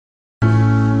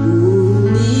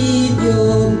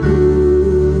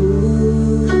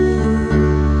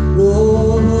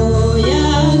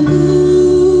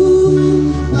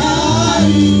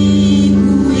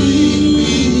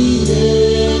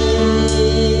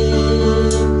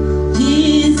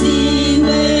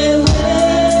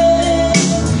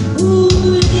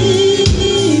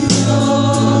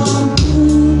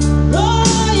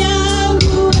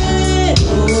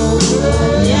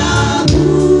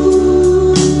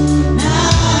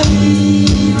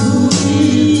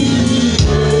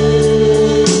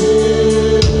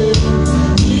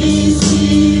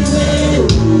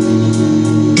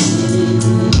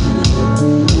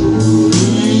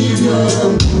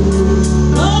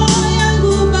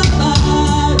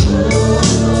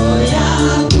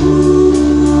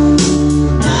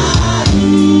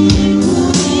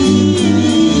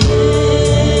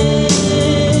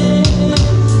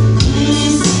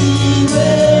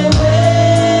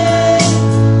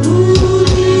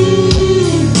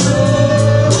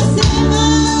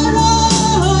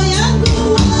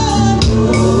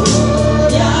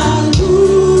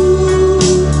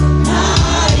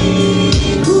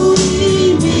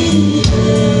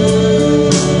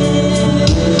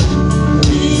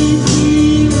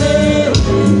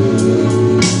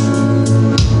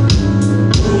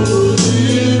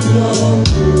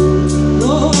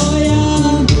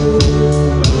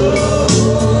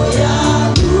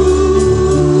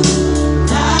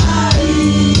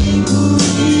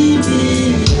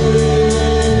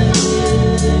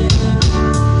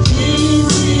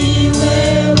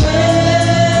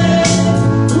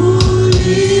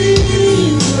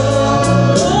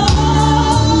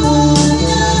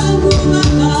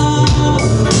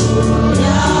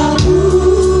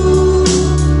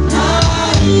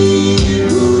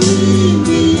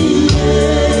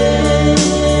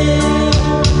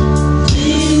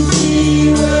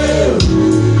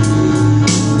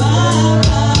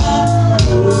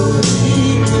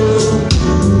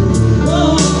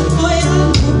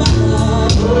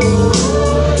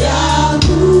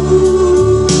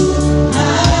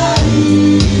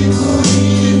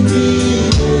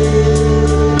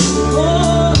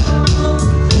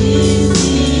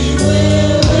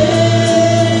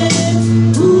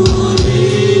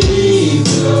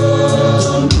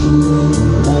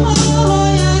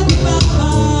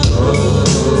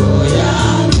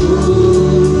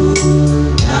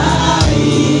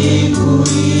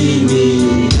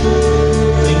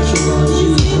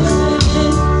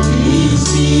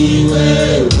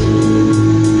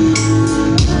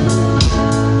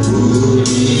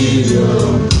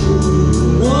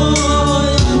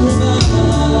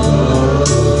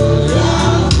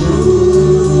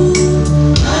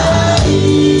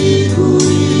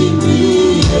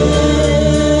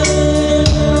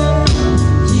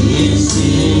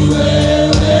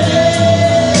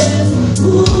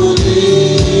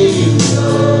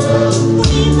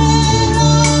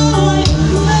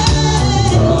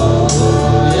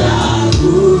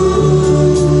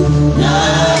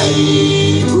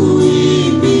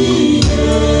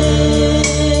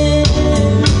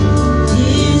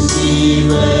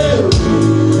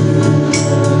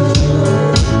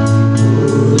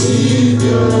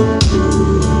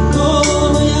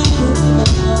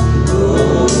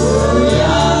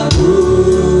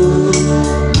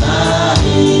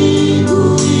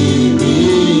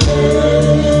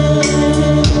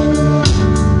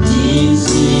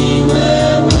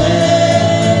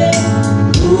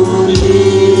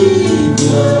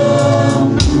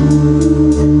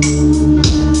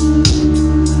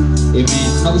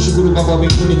wa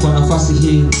mbinguni kwa nafasi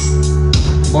hii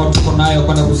ambayo tuko nayo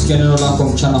kwenda kusikia neno lako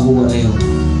mchana huu wa leo.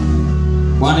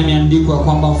 Bwana, imeandikwa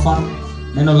kwamba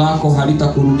neno lako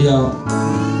halitakurudia,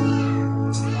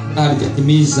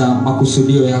 halitatimiza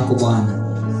makusudio yako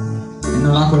Bwana.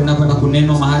 Neno lako linapoenda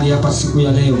kunenwa mahali hapa siku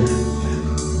ya leo,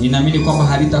 ninaamini kwamba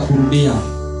halitakurudia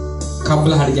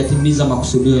kabla halijatimiza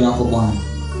makusudio yako Bwana.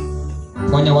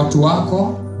 Ponya watu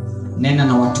wako, nena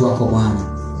na watu wako Bwana.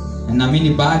 Ninaamini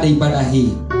baada ya ibada hii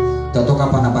tutatoka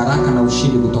hapa na baraka na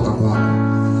ushindi kutoka kwako.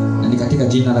 Na ni katika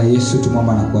jina la Yesu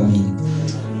tumeomba na kuamini.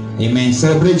 Amen.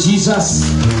 Celebrate Jesus.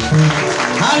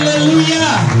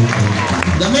 Hallelujah.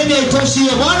 Jamani, haitoshi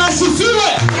hiyo. Bwana asifiwe.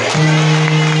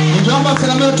 Ningeomba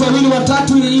salamu watu wawili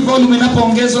watatu ili volume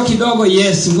inapoongezwa kidogo.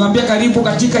 Yes, niwaambia karibu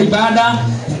katika ibada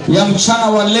ya mchana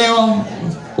wa leo.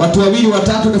 Watu wawili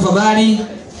watatu tafadhali.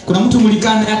 Kuna mtu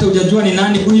mlikana hata hujajua ni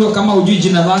nani huyo. Kama hujui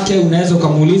jina lake unaweza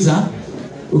kumuuliza.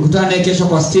 Ukutane kesho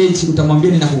kwa stage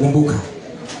utamwambia ninakukumbuka.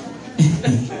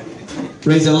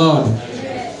 Praise the Lord.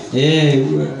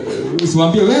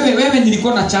 Usimwambie wewe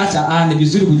nilikuwa na chacha. Ni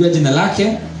vizuri kujua jina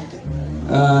lake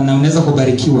na unaweza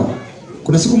kubarikiwa.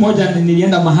 Kuna siku moja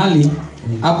nilienda mahali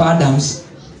hapa Adams.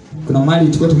 Kuna mahali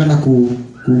tulikuwa tumeenda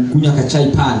kunywa kachai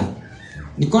pale.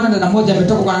 Nikaona dada mmoja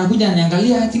ametoka kwa anakuja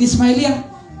ananiangalia, akinismailia.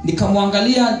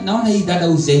 Nikamwangalia, naona hii dada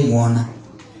uzee muona.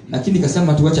 Lakini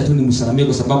nikasema tuacha tu nimsalimie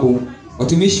kwa sababu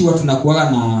watumishi watu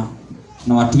tunakuwa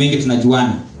na watu wengi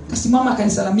tunajuana. Kasimama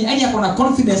akanisalamia, yaani ako na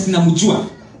confidence namjua.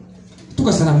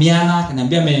 Tukasalamiana,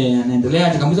 akaniambia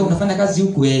anaendelea, nikamuuliza unafanya kazi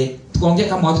huku tukaongea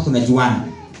kama watu tunajuana.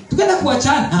 Tukaenda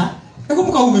kuachana,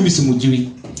 nakumbuka huyu mimi simjui.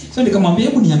 So nikamwambia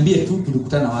hebu niambie tu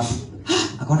tulikutana wapi.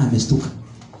 Akaona amestuka.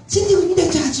 Sisi unaenda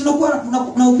church, unakuwa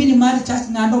unahubiri mahali church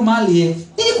na ndo mahali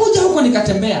nilikuja huko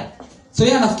nikatembea. So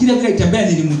yeye anafikiria vile itembea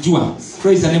nilimjua.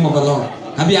 Praise the name of the Lord.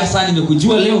 Niambia asante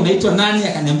nimekujua leo unaitwa nani?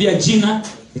 Akaniambia jina.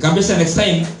 Nikamwambia next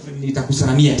time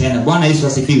nitakusalimia tena. Bwana Yesu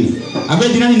asifiwe. Ambia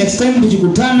jirani next time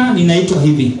tukikutana ninaitwa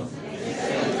hivi.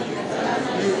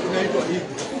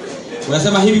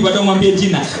 Unasema hivi bado mwambie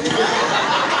jina.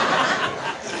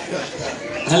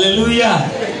 Hallelujah.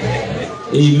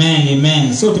 Amen,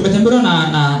 amen. So tumetembelewa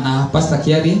na Pastor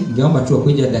Kiari. Ningeomba tu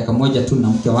akuje dakika moja tu na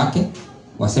mke wake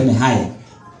waseme hai.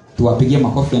 Tuwapigie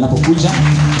makofi anapokuja.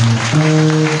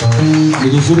 Ni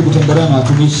vizuri kutembelewa na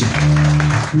watumishi.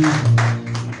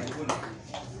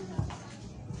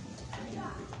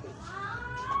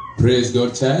 Praise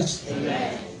God Church. Amen.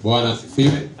 Bwana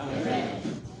asifiwe.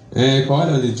 Amen. Kwa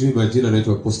wale wanijui majina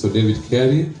naitwa Apostle David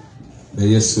Kiari na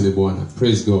Yesu ni Bwana.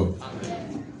 Praise God.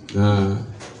 Amen. Na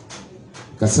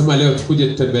kasema leo tukuje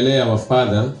tutembelea wa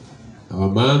father na wa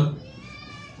mom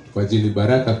kwa ajili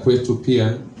baraka kwetu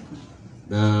pia,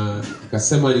 na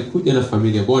kasema nikuja na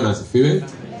familia. Bwana asifiwe.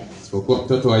 Sipokuwa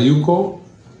mtoto wa yuko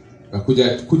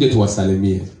kuja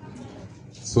tuwasalimie.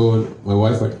 So my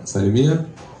wife atasalimia,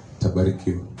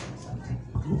 tabarikiwa.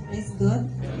 Praise God.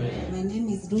 My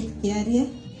name is Ruth Kiarie.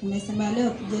 Nimesema leo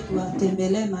tuje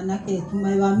tuwatembelee manake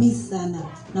tumewamiss sana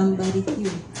na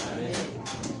mbarikiwe.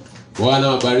 Bwana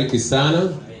wabariki sana.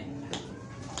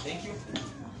 Thank you.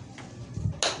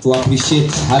 To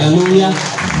appreciate. Hallelujah.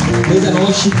 Praise and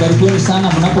worship. Karibuni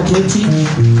sana mnapoketi.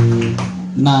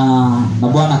 Na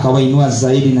Bwana akawainua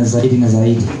zaidi na zaidi na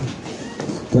zaidi.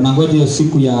 Tunangoja hiyo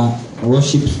siku ya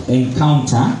worship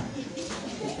encounter.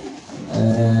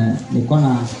 Niko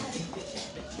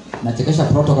nachekesha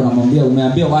protocol, namwambia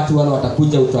umeambia watu wale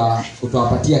watakuja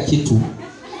utawapatia kitu.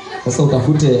 Sasa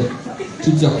utafute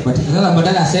kitu ya kupatia. Sasa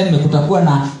badala aseme kutakuwa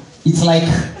na it's like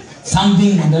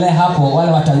something endelea hapo,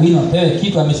 wale watawini wapewe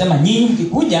kitu. Amesema nyinyi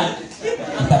mkikuja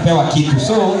mtapewa kitu.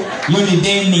 So hiyo ni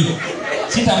deni.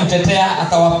 Sitamtetea,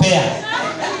 atawapea.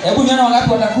 Hebu niona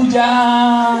wangapi watakuja.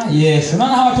 Yes,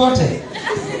 unaona hawa watu wote.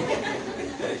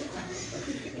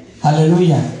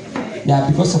 Hallelujah. Yeah,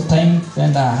 because of time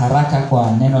tenda haraka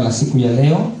kwa neno la siku ya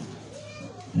leo.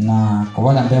 Na kwa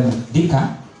wale ambao mmeandika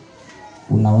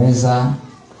unaweza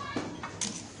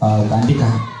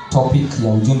ukaandika topic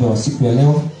ya ujumbe wa siku ya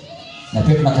leo. Na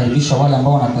pia tunakaribisha wale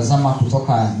ambao wanatazama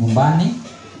kutoka nyumbani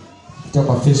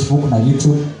kutoka Facebook na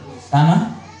YouTube sana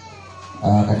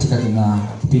katika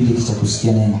kipindi cha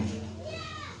kusikia neno.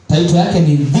 Title yake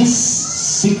ni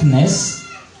This Sickness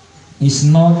is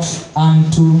Not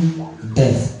Unto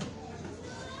Death.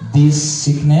 This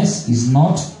sickness is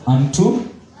not unto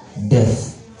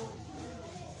death.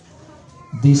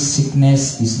 This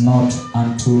sickness is not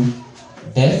unto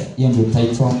death. Hiyo ndio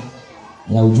title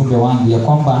ya ujumbe wangu, ya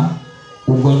kwamba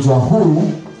ugonjwa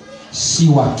huu si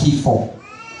wa kifo.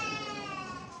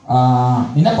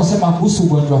 Ninaposema kuhusu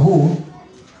ugonjwa huu,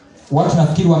 watu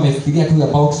nafikiri wamefikiria tu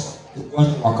about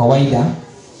ugonjwa wa kawaida,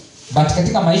 But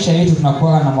katika maisha yetu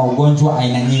tunakuwa na maugonjwa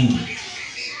aina nyingi.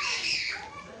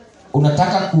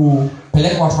 Unataka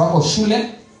kupeleka watu wako shule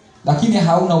lakini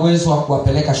hauna uwezo wa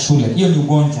kuwapeleka shule. Hiyo ni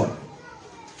ugonjwa.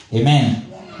 Amen.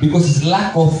 Because it's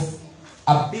lack of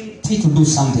ability to do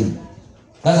something.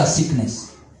 That's a sickness.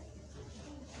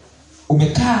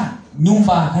 Umekaa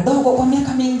nyumba kadogo kwa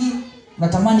miaka mingi,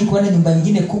 unatamani kuenda nyumba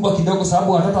nyingine kubwa kidogo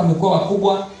sababu watoto wamekuwa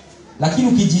wakubwa, lakini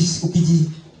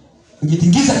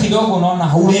ukijitingiza kidogo unaona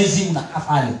hauwezi, unakaa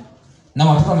pale. Na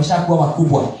watoto wameshakuwa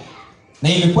wakubwa. Na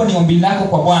imekuwa ni ombi lako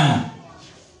kwa Bwana.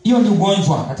 Hiyo ni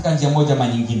ugonjwa katika njia moja ama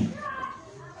nyingine.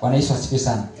 Bwana Yesu asifiwe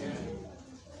sana.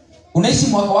 Unaishi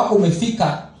mwaka wako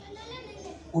umefika,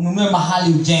 ununue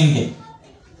mahali ujenge.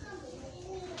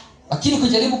 Lakini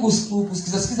ukijaribu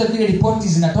kusikiza vile ripoti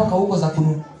zinatoka huko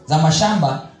za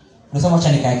mashamba, unasema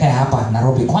acha nikae hapa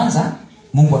Nairobi kwanza,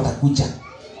 Mungu atakuja.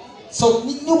 So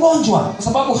ni ugonjwa kwa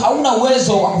sababu hauna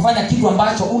uwezo wa kufanya kitu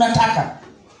ambacho unataka.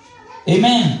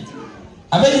 Amen.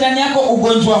 Ambaye ndani yako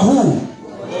ugonjwa huu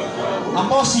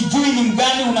ambao sijui ni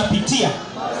mgani unapitia,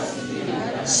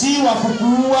 si wa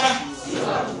kukuua.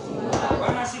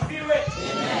 Bwana asifiwe.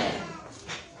 Amen.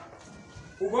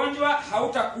 Ugonjwa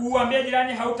hautakuua, ambia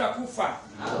jirani hautakufa.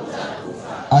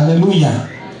 Haleluya.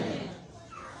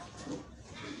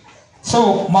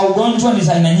 So maugonjwa ni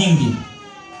za aina nyingi.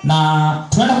 Na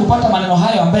tunaenda kupata maneno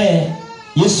hayo ambaye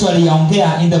Yesu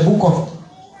aliyaongea in the book of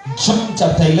John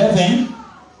chapter 11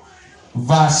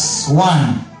 verse 1.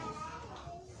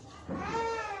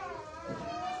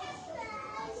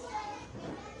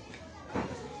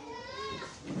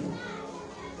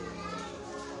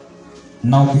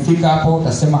 Na ukifika hapo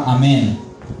utasema amen.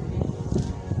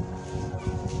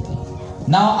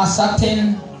 Now a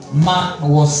certain man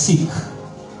was sick,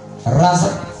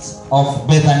 Lazarus of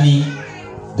Bethany,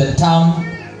 the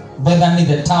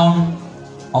town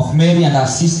of Mary and her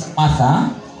sister Martha.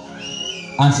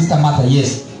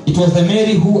 Yes, it was the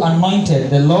Mary who anointed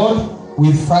the Lord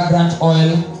with fragrant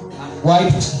oil,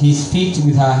 wiped his feet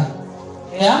with her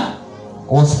hair.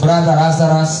 Whose brother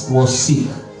Lazarus was sick.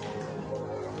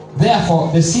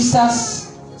 Therefore the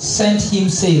sisters sent him,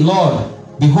 say, Lord,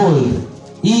 behold,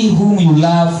 he whom you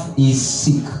love is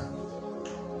sick.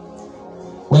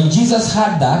 When Jesus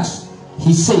heard that,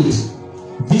 he said,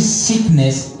 this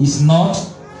sickness is not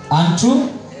unto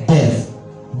death,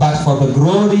 but for the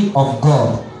glory of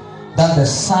God, that the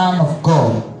Son of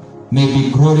God may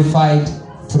be glorified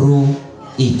through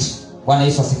it. Bwana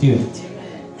Yesu asifiwe.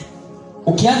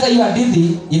 Ukianza hiyo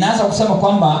hadithi inaanza kusema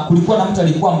kwamba kulikuwa na mtu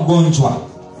alikuwa mgonjwa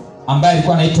ambaye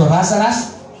alikuwa anaitwa Lazarus.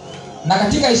 Na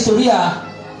katika historia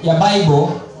ya Bible,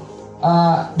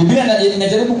 Biblia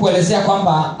inajaribu kuelezea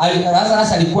kwamba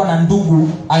Lazarus alikuwa na ndugu,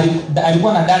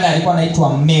 alikuwa na dada alikuwa anaitwa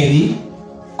Mary,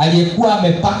 aliyekuwa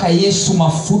amepaka Yesu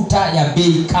mafuta ya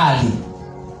bei kali.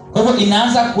 Kwa hivyo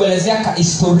inaanza kuelezea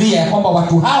historia ya kwamba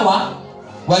watu hawa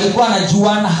walikuwa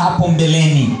wanajuana hapo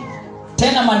mbeleni.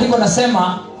 Tena maandiko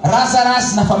nasema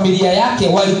Lazarus na familia yake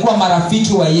walikuwa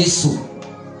marafiki wa Yesu.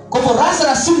 Kwa hivyo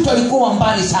Lazarus si mtu alikuwa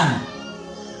mbali sana.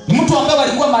 Ni mtu ambaye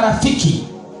walikuwa marafiki.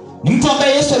 Ni mtu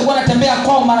ambaye Yesu alikuwa anatembea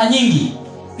kwao mara nyingi.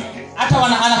 Hata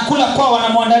anakula kwao,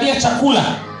 wanamwandalia chakula.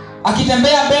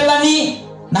 Akitembea Bethany,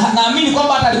 na naamini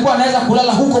kwamba hata alikuwa anaweza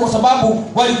kulala huko kwa sababu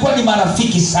walikuwa ni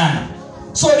marafiki sana.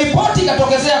 So ripoti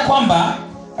ikatokezea kwamba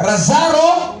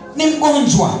Lazaro ni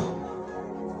mgonjwa.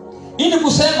 Hii ni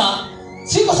kusema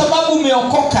si kwa sababu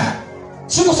umeokoka,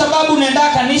 si kwa sababu unaenda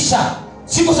kanisa,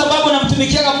 si kwa sababu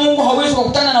unamtumikia Mungu hauwezi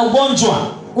kukutana na ugonjwa.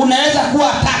 Unaweza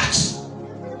kuwa attacked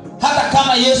hata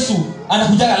kama Yesu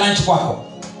anakujaga lunch kwako.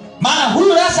 Maana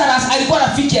huyu Lazarus alikuwa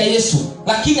rafiki ya Yesu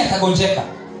lakini akagonjeka.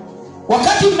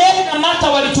 Wakati Mary na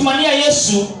Martha walitumania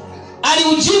Yesu,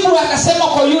 aliujibu akasema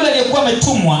kwa yule aliyekuwa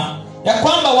ametumwa ya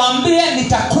kwamba waambie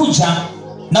nitakuja,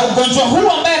 na ugonjwa huu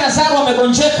ambaye Lazaro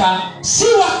amegonjeka si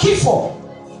wa kifo,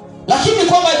 lakini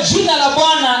kwamba jina la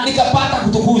Bwana likapata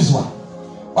kutukuzwa.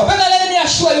 Wapenda, let me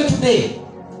assure you today,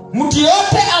 mtu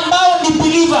yote ambao ni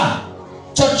believer,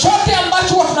 chochote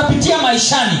ambacho tunapitia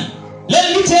maishani,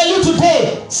 let me tell you today,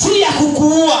 si ya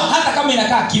kukuua hata kama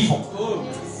inakaa kifo.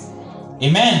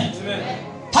 Amen.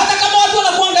 Hata kama watu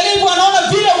wanakuangalia hivyo wanaona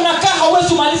vile unakaa hauwezi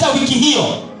kumaliza wiki hiyo,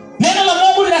 neno la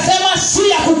Mungu linasema si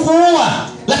ya kukuua,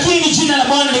 lakini jina la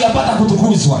Bwana likapata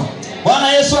kutukuzwa.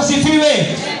 Bwana Yesu asifiwe.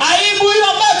 Aibu hiyo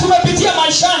ambayo tumepitia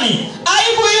maishani,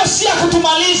 aibu hiyo si ya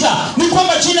kutumaliza, ni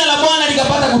kwamba jina la Bwana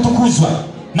likapata kutukuzwa.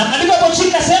 Na maandiko hapo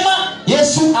chini nasema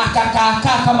Yesu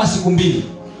akakaa kama siku 2.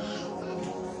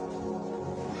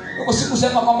 Kwa siku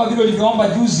sema kwamba vile ulivyoomba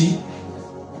juzi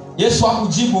Yesu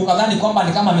hakujibu kadhani kwamba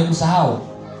ni kama amekusahau.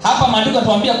 Hapa maandiko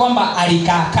yanatuambia kwamba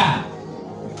alikaa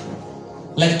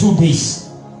like 2 days.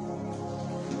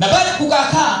 Na baada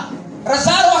kukaa.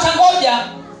 Lazaro akangoja,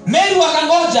 Mary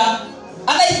wakangoja.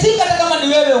 Anaitika hata kama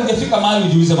ni wewe ungefika mahali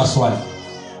ujiulize maswali.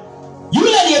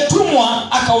 Yule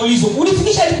aliyetumwa akaulizwa,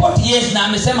 "Ulifikisha ripoti?" "Yes," na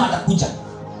amesema atakuja.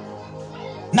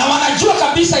 Na wanajua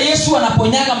kabisa Yesu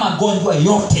anaponyaga magonjwa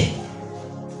yote.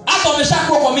 Hata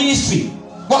wameshakuwa kwa ministry.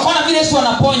 Wakaona vile Yesu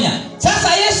anaponya.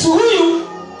 Sasa Yesu huyu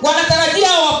wanatarajia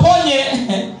waponye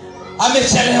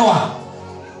amechelewa.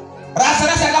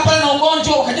 Lazaro akapata na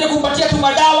ugonjwa, wakaja kumpatia tu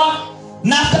madawa,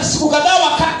 na hata siku kadhaa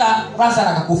wakata Lazaro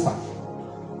akakufa.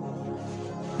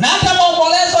 Na hata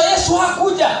maombolezo Yesu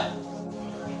hakuja.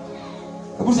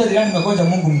 Hebu sasa nimegonja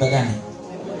Mungu muda gani?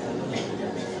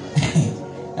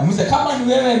 Na Musa, kama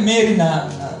ni wewe Mary na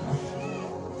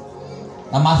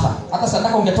Martha, hata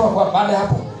sadaka ungetoa kwa baada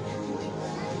hapo.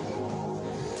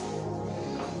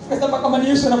 Kama kama ni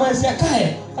Yesu anafanya si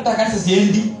akae, hata kanisa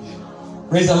siendi.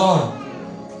 Praise the Lord.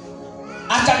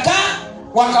 Akakaa,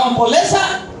 wakaomboleza,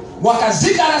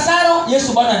 wakazika Lazaro,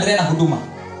 Yesu bado anaendelea na huduma.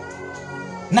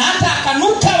 Na hata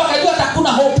akanuka, wakajua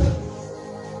hakuna hope.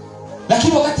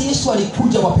 Lakini wakati Yesu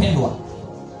alikuja, wapendwa,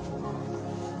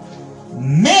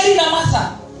 Mary na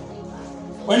Martha,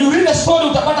 when you read the story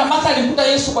utapata Martha alimkuta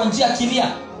Yesu kwa njia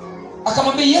akilia.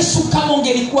 Akamwambia Yesu, kama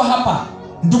ungelikuwa hapa,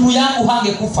 ndugu yangu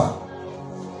hangekufa.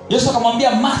 Yesu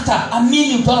akamwambia Martha,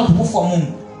 amini utaona utukufu wa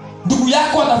Mungu. Ndugu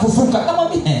yako atafufuka.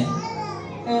 Akamwambia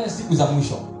siku za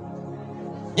mwisho.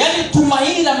 Yaani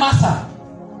tumaini la Martha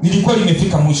lilikuwa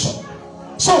limefika mwisho.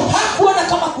 So hakuona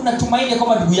kama kuna tumaini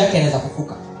kama ndugu yake anaweza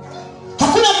kufufuka.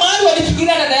 Hakuna mahali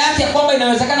walifikiria dada yake kwamba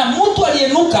inawezekana mtu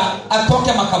aliyenuka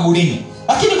atoke makaburini.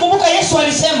 Lakini kumbuka Yesu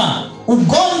alisema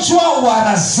ugonjwa wa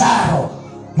Lazaro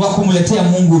ni wa kumletea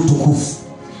Mungu utukufu.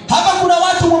 Hapa kuna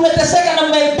watu mmeteseka na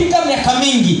mmeipika miaka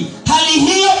mingi. Hali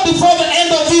hiyo before the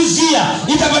end of this year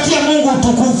itapatia Mungu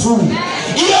utukufu.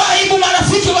 Hiyo aibu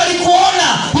marafiki walikuona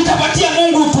itapatia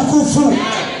Mungu utukufu.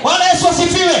 Bwana Yesu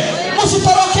asifiwe.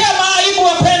 Msitorokea maaibu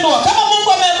wapendwa. Kama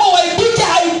Mungu ameamua waibike,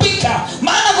 haibika.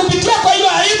 Maana kupitia kwa hiyo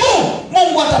aibu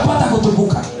Mungu atapata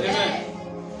kutukuka. Amen.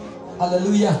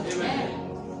 Hallelujah. Amen.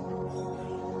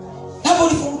 Hapo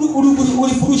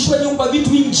ulifurushwa nyumba vitu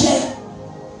nje.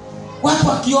 Watu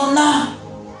wakiona.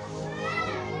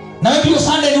 Na wewe hiyo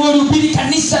Sunday ni wewe ulihubiri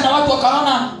kanisa na watu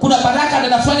wakaona kuna baraka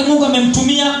dada fulani Mungu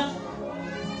amemtumia.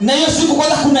 Na hiyo siku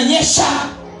kwanza kunanyesha.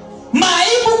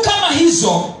 Maaibu kama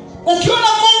hizo, ukiona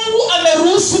Mungu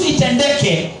ameruhusu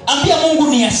itendeke, ambia Mungu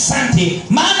ni asante,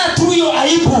 maana tu hiyo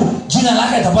aibu jina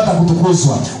lake litapata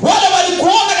kutukuzwa. Wale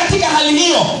walikuona katika hali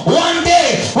hiyo, one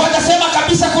day watasema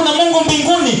kabisa kuna Mungu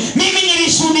mbinguni. Mimi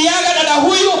nilishuhudiaga dada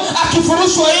huyu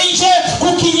akifurushwa nje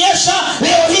kukinyesha,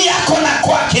 leo hii yako na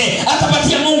kwake,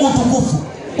 atapatia Mungu utukufu.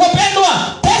 Wapendwa,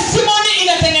 testimony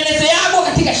inatengeneza yako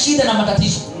katika shida na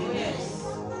matatizo.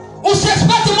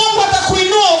 Usiexpect Mungu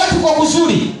atakuinua wakati kwa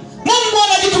kuzuri. Mungu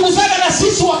anajitukuzaga na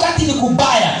sisi wakati ni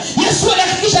kubaya. Yesu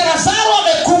alihakikisha Lazaro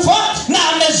amekufa na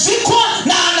amezikwa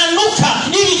na ananuka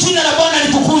ili jina la Bwana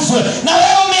litukuzwe. Na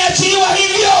wewe umeachiliwa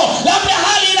hivyo, labda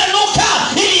hali inanuka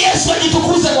ili Yesu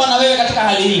ajitukuze kwa wewe katika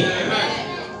hali hiyo.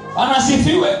 Bwana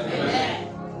asifiwe.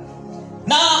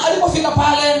 Na alipofika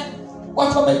pale,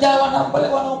 watu wamejaa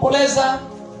wanaomboleza.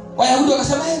 Wayahudi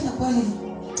wakasema, na kweli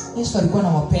Yesu alikuwa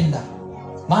anawapenda.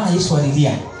 Maana Yesu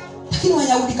alilia. Lakini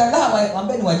Wayahudi kadhaa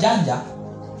ambao ni wajanja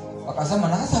wakasema,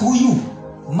 na sasa huyu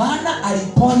maana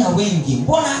aliponya wengi,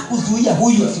 mbona hakuzuia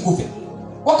huyu asikufe?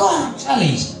 Wakawa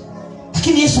challenge.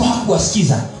 Lakini Yesu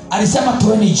hakuwasikiza. Alisema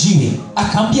toeni jiwe.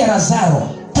 Akaambia Lazaro,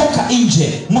 toka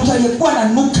nje. Mtu aliyekuwa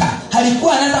ananuka,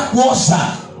 alikuwa anaanza kuoza,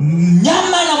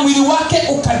 nyama na mwili wake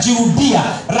ukajirudia.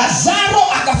 Lazaro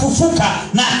akafufuka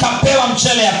na akapewa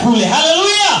mchele ya kule.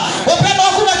 Haleluya. Wapendwa,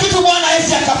 hakuna kitu Bwana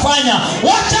Yesu akafanya.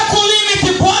 Wacha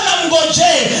kulimit Bwana,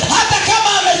 mngojee. Hata kama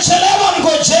amechelewa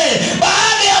mngojee.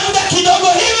 Baada ya muda kidogo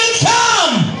he will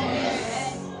come.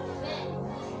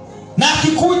 Na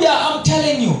akikuja, I'm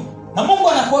telling you. Na Mungu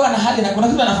anakuwa na hali, na kuna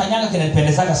kitu anafanyanga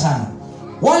kinanipendezaka sana.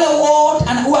 Wale wote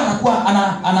anakuwa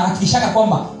anahakikisha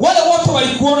kwamba wale wote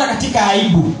walikuona katika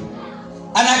aibu,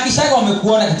 anahakikisha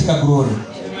wamekuona katika glory.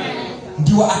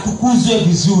 Ndio atukuzwe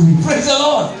vizuri. Praise the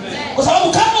Lord. Kwa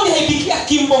sababu kama ulihaibikia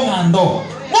Kimbo Ng'ando,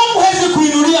 Mungu hawezi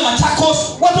kuinulia Machakos.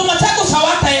 Watu Machakos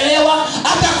hawataelewa,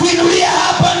 atakuinulia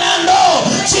hapa Ng'ando.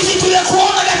 Sisi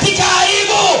tulikuona katika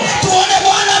aibu, tuone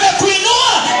Bwana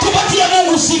amekuinua, tupatie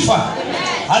Mungu sifa.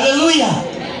 Haleluya.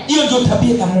 Hiyo ndio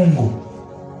tabia ya Mungu.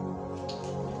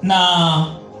 Na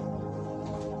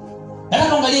nataka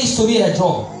tuangalie historia ya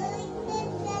Job.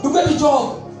 Ndugu yetu Job,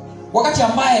 wakati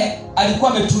ambaye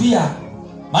alikuwa ametulia,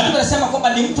 maandiko yanasema kwamba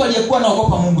ni mtu aliyekuwa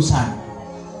anaogopa Mungu sana.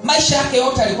 Maisha yake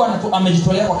yote alikuwa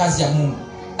amejitolea kwa kazi ya Mungu.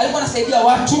 Alikuwa anasaidia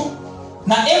watu,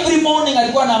 na every morning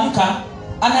alikuwa anaamka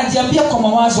anajiambia kwa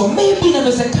mawazo, maybe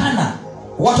inawezekana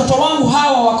watoto wangu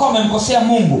hawa wakawa wamemkosea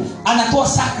Mungu, anatoa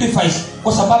sacrifice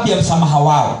kwa sababu ya msamaha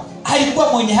wao.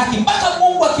 Alikuwa mwenye haki mpaka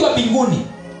Mungu akiwa mbinguni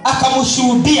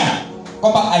akamshuhudia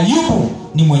kwamba Ayubu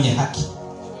ni mwenye haki.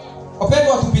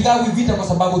 Wapendwa, tupigane vita kwa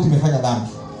sababu tumefanya dhambi.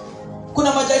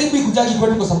 Kuna majaribu ikujaji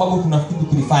kwetu kwa sababu tunafikiri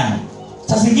tulifanya.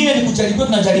 Saa zingine ni kujaribiwa,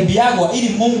 tunajaribiagwa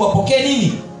ili Mungu apokee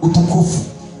nini? Utukufu.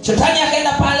 Shetani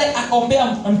akaenda pale akaombea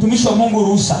mtumishi wa Mungu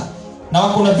ruhusa. Na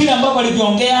kuna vile ambavyo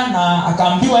alivyoongea na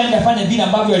akaambiwa aende afanye vile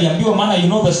ambavyo aliambiwa, maana you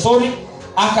know the story.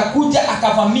 Akakuja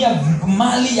akavamia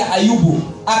mali ya Ayubu,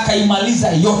 akaimaliza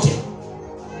yote.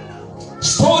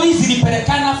 Stories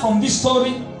zilipelekana from this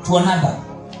story to another.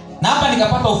 Na hapa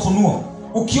nikapata ufunuo.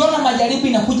 Ukiona majaribu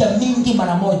inakuja mingi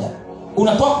mara moja,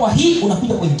 unatoka kwa hii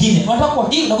unakuja kwa nyingine, unatoka kwa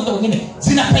hii unakuja kwa nyingine,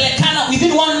 zinapelekana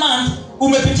within 1 month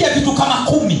umepitia vitu kama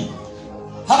 10.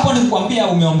 Hapo ni kuambia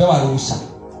umeombewa ruhusa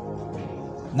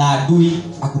na adui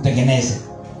akutengeneze.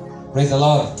 Praise the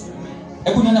Lord.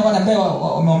 Hebu nione wale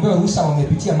ambao wameombewa ruhusa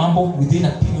wamepitia mambo within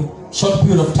a short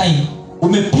period of time,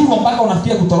 umepigwa mpaka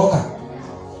unafikia kutoroka.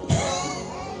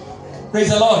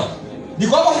 Praise the Lord.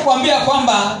 Niko hapa kukuambia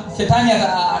kwamba shetani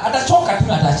atachoka tu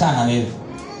na ataachana wewe.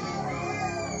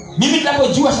 Mimi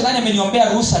ninapojua shetani ameniombea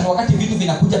ruhusa ni wakati vitu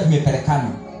vinakuja vimepelekana.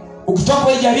 Ukitoka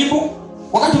kwa jaribu,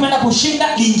 wakati umeenda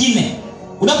kushinda lingine,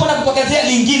 unapoenda kutokezea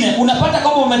lingine, unapata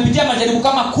kwamba umepitia majaribu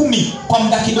kama 10 kwa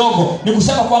muda kidogo. Ni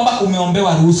kusema kwamba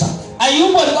umeombewa ruhusa.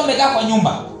 Ayubu alikuwa amekaa kwa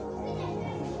nyumba.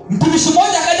 Mtumishi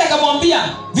mmoja akaja akamwambia,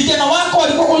 vijana wako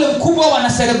walikuwa kule mkubwa wana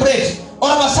celebrate.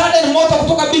 All of a sudden moto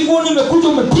kutoka mbinguni umekuja,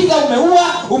 umepiga, umeua,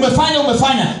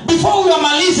 umefanya. Before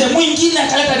uyamalize mwingine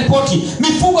akaleta ripoti,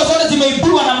 mifugo zote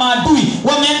zimeibiwa na maadui,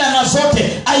 wameenda na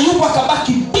zote. Ayubu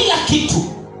akabaki bila kitu.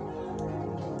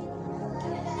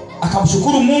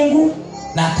 Akamshukuru Mungu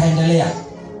na akaendelea.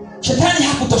 Shetani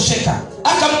hakutosheka,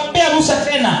 akamwambia ruhusa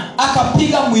tena,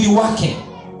 akapiga mwili wake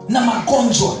na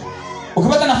magonjwa.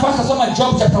 Ukipata nafasi soma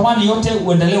Job chapter 1 yote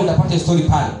uendelee, utapata story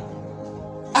pale.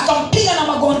 Akampiga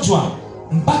na magonjwa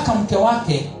mpaka mke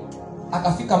wake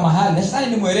akafika mahali, na shetani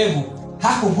ni mwerevu,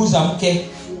 hakuguza mke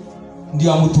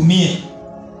ndio amtumie.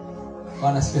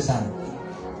 Bwana sipe sana.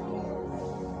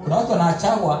 Kuna watu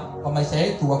wanaachwa kwa maisha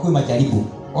yetu wakuwe majaribu.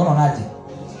 Unaonaje?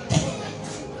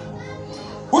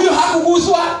 Huyu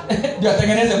hakuguzwa ndio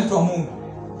atengeneze mtu wa Mungu.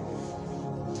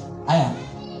 Haya.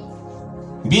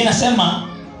 Biblia inasema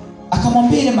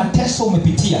akamwambia ile mateso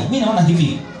umepitia. Mimi naona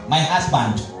hivi, my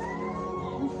husband,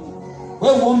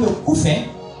 wewe uombe ukufe,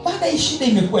 baada ya shida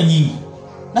imekuwa nyingi.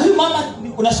 Na huyu mama,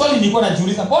 kuna swali nilikuwa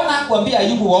najiuliza, mbona hakuambia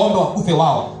Ayubu waombe wakufe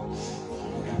wao?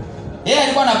 Yeye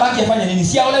alikuwa anabaki afanye nini?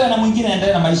 Si aolewe na mwingine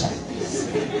aendelee na maisha.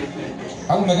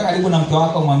 Kama umekaa karibu na mke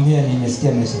wako mwambie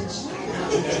nimesikia message.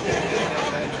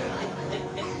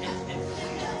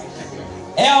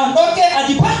 Aondoke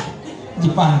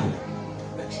ajipange.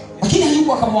 Lakini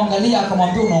Ayubu akamwangalia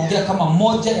akamwambia, unaongea kama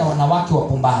mmoja ya wanawake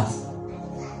wapumbavu.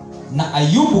 Na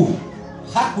Ayubu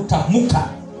hakutamuka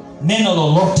neno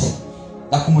lolote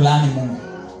la kumlaani Mungu.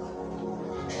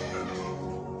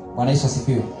 Bwana Yesu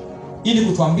asifiwe. Ili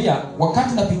kutuambia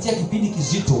wakati unapitia kipindi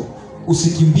kizito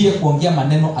usikimbie kuongea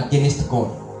maneno against God.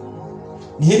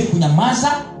 Ni heri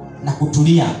kunyamaza na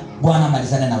kutulia, Bwana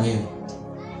malizane na wewe.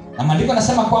 Na maandiko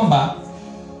yanasema kwamba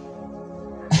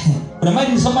kuna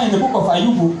mahali nisoma in the book of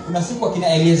Ayubu, kuna siku akina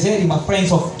Eliezeri, my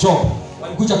friends of Job,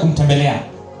 walikuja kumtembelea.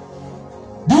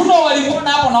 Duno walimuona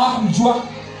hapo na hawakumjua.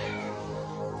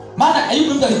 Maana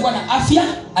Ayubu mtu alikuwa na afya,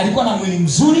 alikuwa na mwili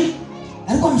mzuri,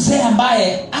 alikuwa mzee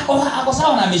ambaye ako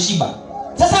sawa na ameshiba.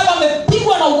 Sasa hapa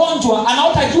amepigwa na ugonjwa,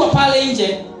 anaota jua pale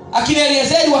nje. Akina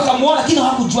Eliezeri wakamuona lakini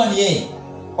hawakujua ni yeye.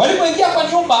 Walipoingia kwa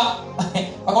nyumba,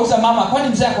 wakauliza mama, kwani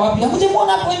mzee ako wapi?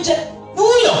 Hakujamuona hapo nje. Ni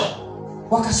huyo.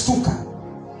 Wakastuka.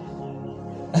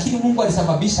 Lakini Mungu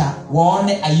alisababisha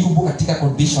waone Ayubu katika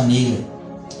condition ile.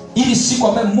 Ili siku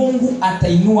ambaye Mungu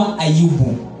atainua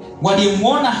Ayubu,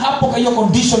 walimuona hapo kwa hiyo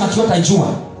condition akiota jua,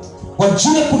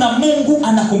 wajue kuna Mungu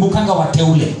anakumbukanga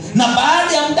wateule. Na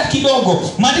baada ya muda kidogo,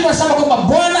 maandiko yanasema kwamba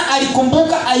Bwana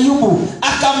alikumbuka Ayubu,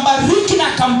 akambariki na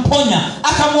akamponya,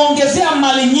 akamuongezea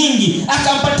mali nyingi,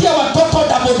 akampatia watoto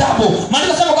dabo.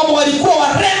 Maandiko yanasema kwamba walikuwa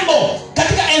warembo.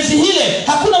 Katika enzi hile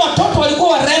hakuna watoto walikuwa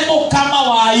warembo kama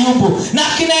wa Ayubu. Na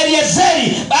akina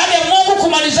Eliezeri, baada ya Mungu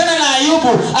kumalizana na Ayubu,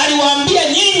 aliwaambia,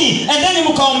 nyinyi endeni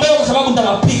mkaombewe kwa sababu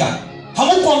nitawapiga.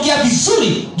 Hamukuongea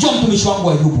vizuri juu ya mtumishi wangu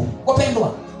Ayubu.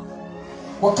 Wapendwa,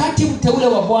 wakati mteule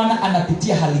wa Bwana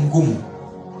anapitia hali ngumu,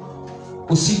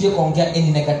 usije kuongea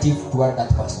any negative toward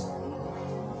that person.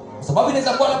 Kwa sababu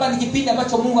inaweza kuwa labda ni kipindi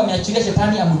ambacho Mungu ameachilia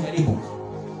shetani amjaribu.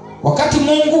 Wakati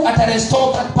Mungu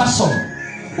atarestore that person,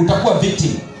 utakuwa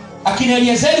victim. akina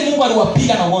Eliezeri Mungu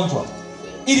aliwapiga na ugonjwa.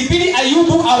 Ilibidi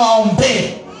Ayubu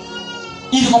awaombee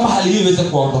ili kwamba hali hiyo iweze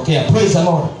kuwaondokea. Praise the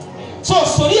Lord. So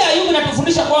story ya Ayubu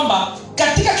inatufundisha kwamba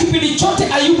katika kipindi chote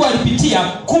Ayubu alipitia,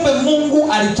 kumbe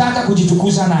Mungu alitaka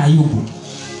kujitukuza na Ayubu.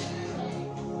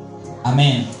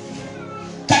 Amen.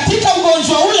 Katika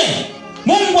ugonjwa ule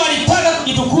Mungu alitaka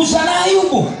kujitukuza na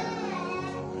Ayubu.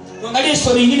 Tuangalie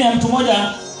story nyingine ya mtu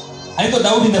mmoja anaitwa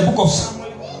Daudi in the book of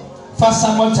Samuel. 1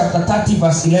 Samuel chapter 30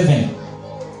 verse 11.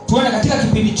 Tuone katika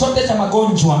kipindi chote cha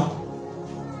magonjwa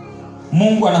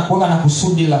Mungu anakuwa na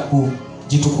kusudi la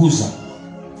kujitukuza.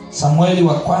 Samueli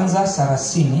wa kwanza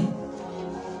 30.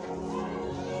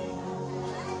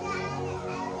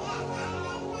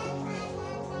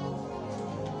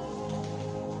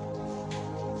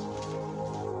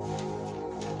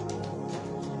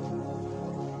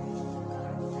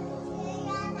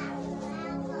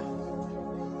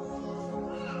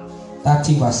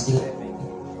 Verse 11.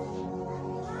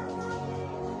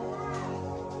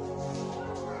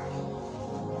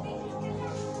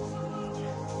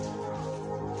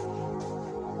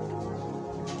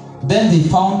 Then they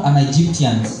found an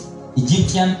Egyptian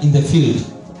in the field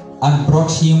and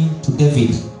brought him to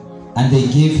David, and they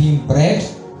gave him bread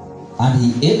and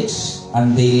he ate,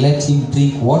 and they let him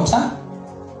drink water,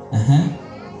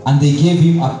 and they gave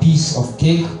him a piece of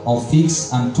cake of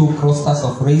figs and 2 clusters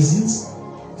of raisins.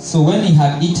 So when he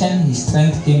had eaten, his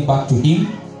strength came back to him,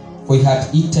 for he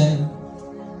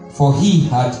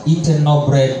had eaten no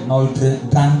bread nor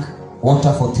drank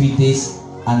water for 3 days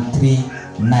and 3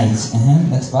 nights.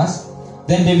 Next verse.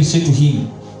 Then David said to him,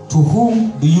 "To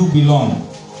whom do you belong,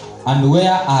 and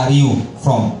where are you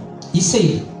from?" He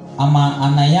said, "I'm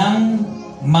a young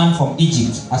man from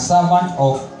Egypt, a servant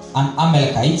of an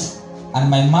Amalekite, and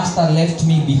my master left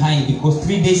me behind because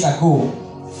 3 days ago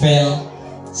fell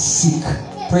sick."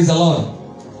 Praise the Lord.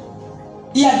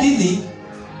 Hii hadithi,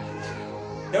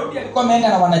 Daudi alikuwa ameenda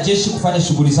na wanajeshi kufanya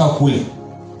shughuli zao kule.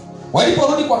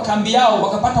 Waliporudi kwa kambi yao,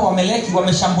 wakapata Wameleki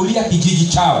wameshambulia kijiji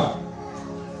chao.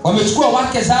 Wamechukua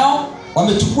wake zao,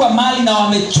 wamechukua mali na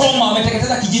wamechoma,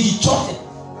 wameteketeza kijiji chote.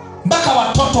 Mpaka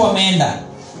watoto wameenda.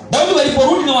 Daudi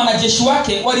waliporudi na wanajeshi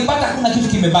wake, walipata hakuna kitu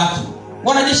kimebaki.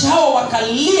 Wanajeshi hao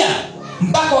wakalia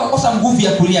mpaka wakakosa nguvu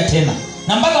ya kulia tena.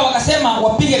 Na mpaka wakasema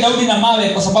wapige Daudi na mawe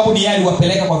kwa sababu ni yeye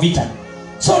aliwapeleka kwa vita.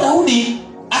 So Daudi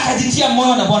akajitia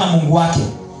moyo na Bwana Mungu wake.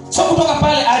 So kutoka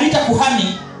pale aliita kuhani,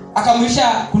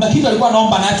 akamwisha kuna kitu alikuwa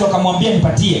anaomba nacho, akamwambia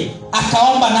nipatie.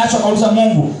 Akaomba nacho, akauliza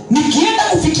Mungu, nikienda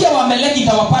kufikia Waamaleki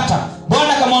nitawapata?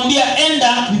 Bwana akamwambia,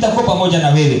 enda, nitakuwa pamoja na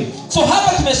wewe. So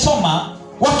hapa tumesoma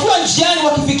wakiwa njiani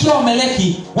wakifikia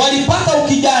Waamaleki, walipata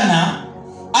ukijana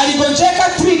aligonjeka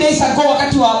 3 days ago.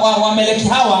 Wakati Waamaleki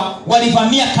hawa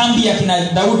walivamia kambi ya kina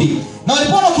Daudi, na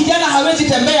walipoona kijana hawezi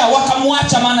tembea,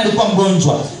 wakamwacha maana alikuwa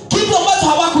mgonjwa. Kitu ambacho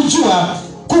hawakujua,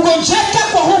 kugonjeka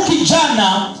kwa huyu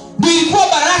kijana ndio ilikuwa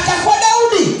baraka kwa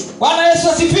Daudi. Bwana Yesu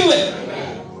asifiwe.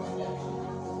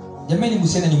 Jamani,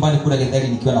 msiende nyumbani kula getheri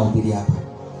nikiwa nahubiri hapa.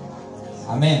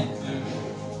 Amen.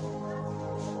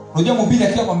 Unajua mhubiri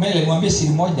akiwa kwa mbele, mwambie siri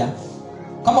moja.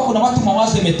 Kama kuna watu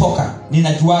mawazo imetoka,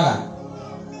 ninajuaga.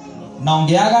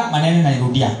 Naongeaga maneno na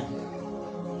nirudia.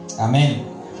 Amen.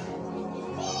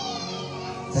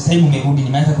 Sasa hivi mmerudi,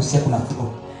 nimeanza kusikia kuna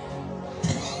kitu.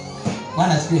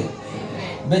 Bwana asifiwe.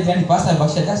 Mbele ni pastor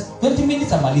bakisha just 20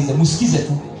 minutes amalize, msikize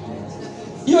tu.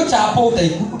 Hiyo cha hapo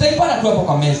utaipata tu hapo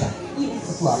kwa meza. Hiyo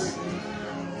tu hapo.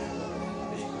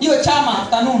 Hiyo chama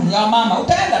afternoon ya mama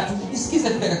utaenda tu, isikize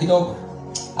tu dakika kidogo.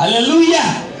 Haleluya.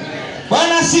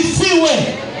 Bwana asifiwe.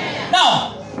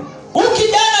 Now,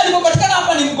 ukijana alipopatikana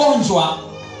hapa ni mgonjwa.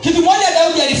 Kitu moja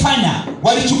Daudi alifanya,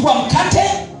 walichukua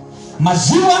mkate,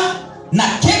 maziwa na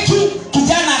keki,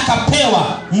 kijana akapewa,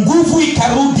 nguvu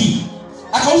ikarudi.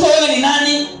 Akauliza, wewe ni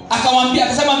nani? Akamwambia,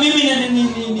 akasema mimi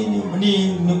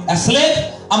ni a slave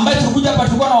ambaye tulikuja hapa,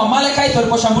 tulikuwa na Waamalekite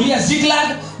waliposhambulia Ziklag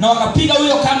na wakapiga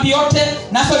huyo kambi yote.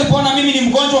 Nasa walipoona mimi ni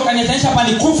mgonjwa wakaniachanisha hapa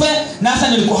nikufe, nasa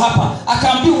niliko hapa.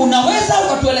 Akaambia, unaweza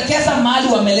ukatuelekeza mahali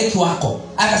Waamaleki wako?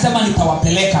 Akasema,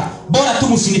 nitawapeleka, bora tu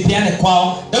msinipeane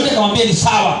kwao. Daudi akamwambia, ni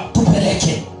sawa,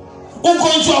 tupeleke.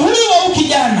 Ugonjwa huyu wa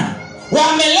kijana,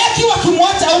 Waamaleki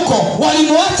wakimwacha huko,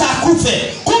 walimwacha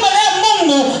akufe. Kumbe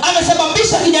Mungu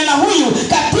amesababisha kijana huyu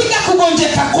katika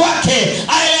kugonjeka kwake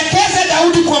aelekeze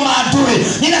Daudi kwa maadui.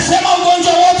 Ninasema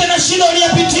ugonjwa wote na shida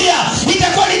uliyopitia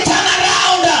itakuwa ni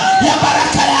turnaround ya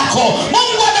baraka yako.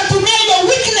 Mungu atatumia your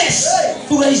weakness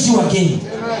to raise you again.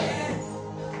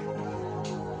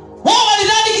 Wao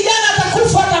walidhani kijana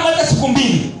atakufa hata siku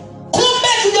 2.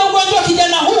 Kumbe ndio ugonjwa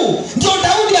kijana huu ndio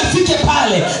Daudi afike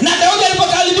pale. Na Daudi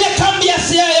alipokaribia kambi ya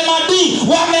maadui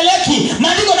wa Waamaleki,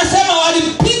 maandiko nasema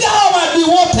walimpiga hao maadui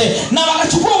wote na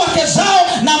wakachukua wakachukua wake zao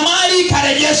na mali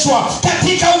ikarejeshwa.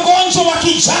 Katika ugonjwa wa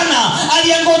kijana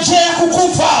aliyengojea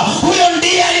kukufa, huyo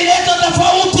ndiye alileta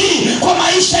tofauti kwa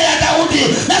maisha ya Daudi.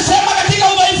 Nasema katika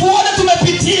udhaifu wote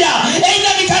tumepitia,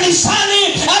 aidha ni kanisani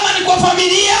ama ni kwa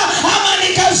familia ama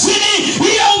ni kazini,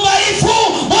 hiyo udhaifu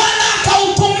Bwana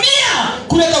akautumia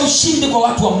kuleta ushindi kwa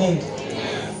watu wa Mungu.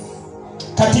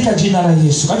 Katika jina la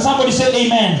Yesu. Can somebody say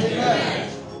amen?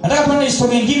 Nataka tuone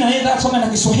historia nyingine na nataka tusome na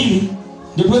Kiswahili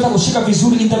ndio tuweza kushika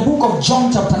vizuri. In the book of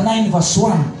John chapter 9 verse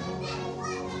 1.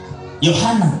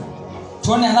 Yohana,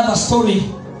 tuone another story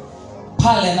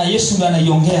pale na Yesu ndiye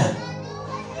anaiongea.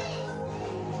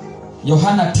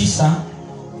 Yohana 9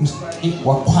 mstari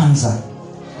wa kwanza.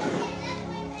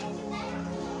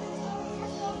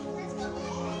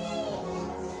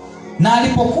 Na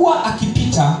alipokuwa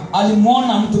akipita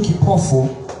alimuona mtu kipofu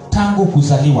tangu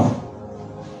kuzaliwa.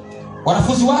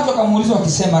 Wanafunzi wake wakamuuliza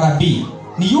wakisema, Rabi,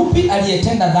 ni yupi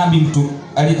aliyetenda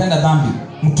dhambi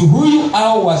mtu huyu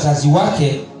au wazazi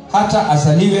wake hata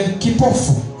azaliwe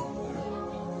kipofu?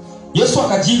 Yesu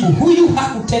akajibu, huyu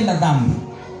hakutenda dhambi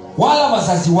wala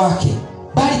wazazi wake,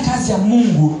 bali kazi ya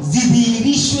Mungu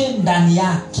zidhihirishwe ndani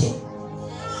yake.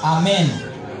 Amen.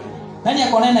 Nani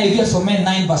akona NIV asome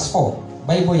 9 verse 4?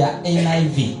 Bible ya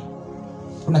NIV.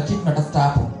 Kuna kitu natafuta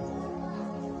hapo.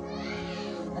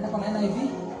 Nani akona NIV?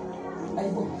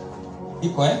 Bible.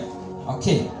 Iko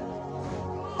Okay.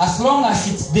 As long as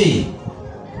it's day.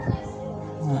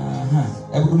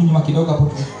 Hebu kurudi nyuma kidogo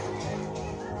hapo.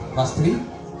 Verse 3.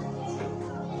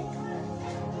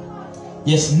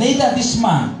 Yes, neither this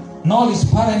man nor his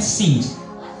parents sinned,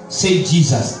 said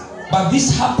Jesus, but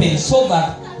this happened so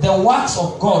that the works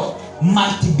of God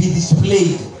might be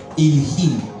displayed in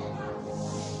him.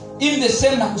 In the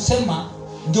same na kusema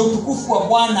ndio utukufu wa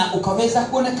Bwana ukaweza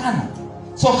kuonekana.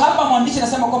 So hapa mwandishi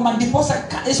anasema kwamba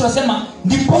Yesu anasema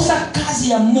ndiposa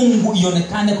kazi ya Mungu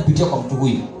ionekane kupitia kwa mtu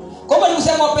huyu. Kwa hivyo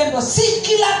nikusema wapendwa, si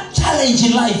kila challenge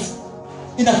in life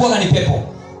inakuwa ni pepo.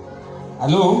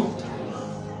 Hello?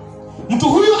 Mtu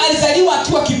huyu alizaliwa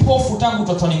akiwa kipofu tangu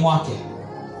utotoni mwake.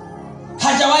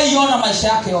 Hajawahi iona maisha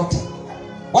yake yote.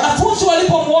 Wanafunzi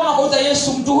walipomuona kwa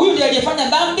Yesu, mtu huyu ndiye aliyefanya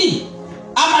dhambi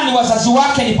ama ni wazazi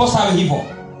wake ndiposa awe hivyo?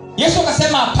 Yesu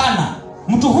akasema hapana.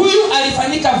 Mtu huyu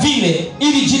alifanyika vile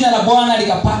ili jina la Bwana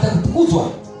likapata kutukuzwa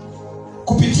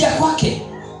kupitia kwake.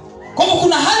 Kwa hivyo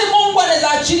kuna hali Mungu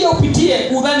anaweza achilia upitie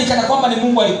udhani kana kwamba ni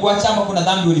Mungu alikuacha ama kuna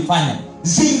dhambi ulifanya.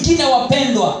 Zingine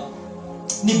wapendwa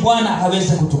ni Bwana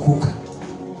aweze kutukuka.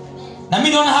 Na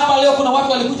mimi naona hapa leo kuna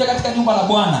watu walikuja katika nyumba la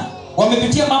Bwana,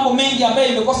 wamepitia mambo mengi ambayo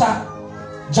imekosa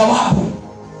jawabu.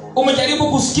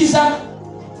 Umejaribu kusikiza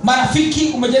marafiki,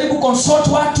 umejaribu consult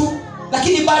watu,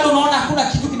 lakini bado unaona hakuna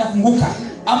kitu kinafunguka.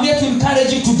 I'm here to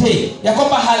encourage you today ya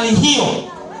kwamba hali hiyo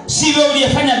si wewe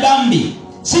uliyefanya dhambi,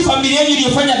 si familia yenu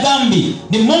iliyofanya dhambi,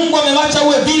 ni Mungu amewacha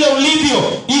uwe vile ulivyo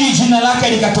ili jina lake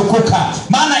likatukuka.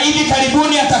 Maana hivi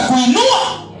karibuni atakuinua.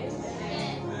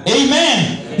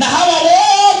 Amen. Na hawa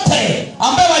wote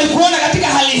ambao walikuona katika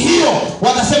hali hiyo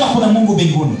watasema kuna Mungu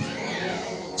mbinguni.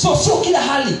 So sio kila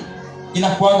hali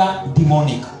inakuwa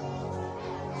demonic.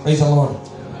 Praise the Lord.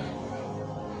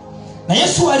 Na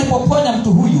Yesu alipoponya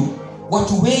mtu huyu,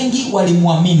 watu wengi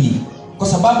walimwamini kwa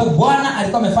sababu Bwana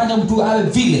alikuwa amefanya mtu awe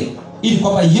vile ili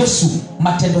kwamba Yesu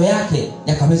matendo yake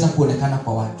yakaweza kuonekana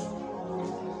kwa watu.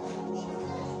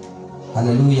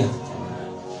 Haleluya.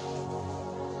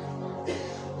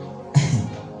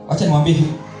 Wacha niwaambie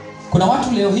hivi. Kuna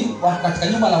watu leo hii katika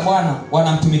nyumba la Bwana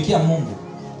wanamtumikia Mungu,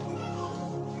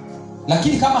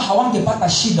 lakini kama hawangepata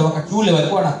shida wakati ule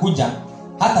walikuwa wanakuja,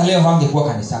 hata leo hawangekuwa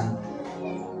kanisani.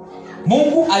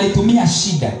 Mungu alitumia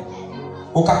shida,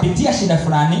 ukapitia shida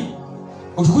fulani,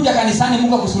 ukikuja kanisani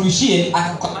Mungu akusuluhishie,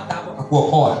 akakukamata hapo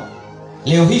akakuokoa.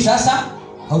 Leo hii sasa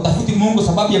hautafuti Mungu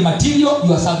sababu ya material,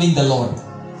 you are serving the Lord.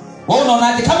 Wewe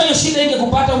unaonaje kama hiyo shida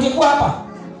ingekupata ungekuwa hapa?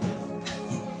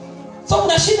 So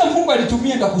kuna shida Mungu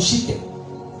alitumia ndio kushike.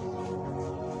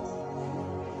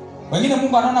 Wengine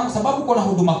Mungu anaona kwa sababu kuna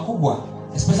huduma kubwa,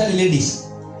 especially ladies.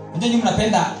 Unajua nyinyi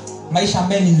mnapenda maisha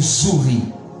ambayo ni nzuri.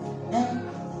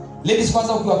 Ladies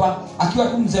kwanza ukiwa hapa, akiwa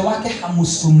tu mzee wake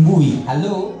hamsumbui.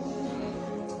 Hello.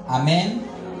 Amen.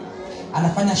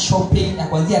 Anafanya shopping ya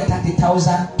kuanzia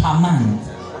 30,000 per month.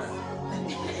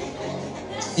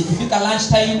 Ikifika lunch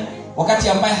time, wakati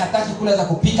ambaye hataki kula za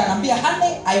kupika, anambia,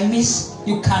 "Honey, I miss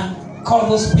you can call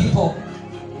those people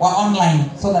or online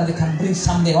so that they can bring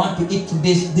some, they want to eat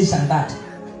today this and that."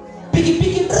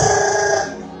 Piki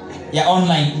ya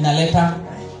online inaleta,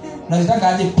 unataka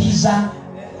aje pizza,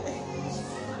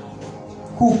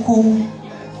 kuku.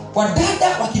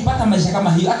 Wadada wakipata maisha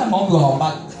kama hiyo, hata maombi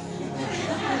hawaomba.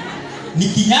 Ni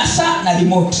kinyasa na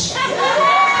remote.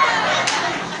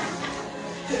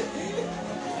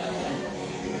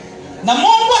 Na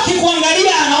Mungu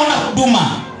akikuangalia anaona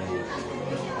huduma.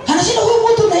 Anashinda huyu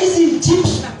mtu na hizi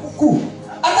chips na kuku.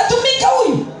 Atatumika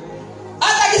huyu.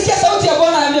 Hata akisikia sauti ya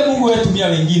Bwana anambia Mungu wewe tumia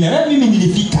wengine. Wewe mimi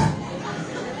nilifika.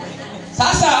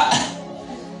 Sasa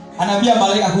anaambia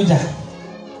malaika kuja.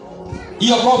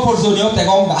 Hiyo comfort zone yote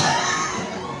gonga.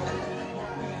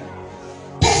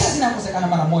 Pesa zinakosekana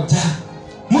mara moja.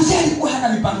 Mzee alikuwa hana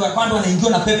mipango ya kwenda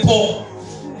anaingiwa na pepo.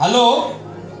 Halo?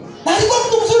 Na alikuwa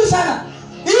mtu mzuri sana.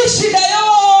 Hii shida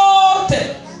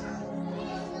yote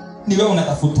ni wewe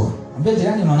unatafutwa. Ambia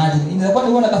jirani unaonaje? Inaweza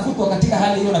kuwa unatafutwa katika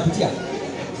hali hiyo unapitia.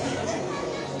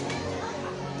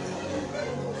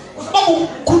 Kwa sababu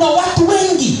kuna watu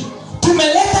wengi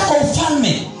tumeleta kwa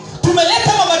ufalme.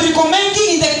 Tumeleta mabadiliko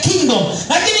mengi in the kingdom.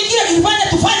 Lakini kile kilifanya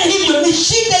tufanye hivyo ni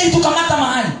shida ilitukamata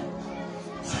mahali.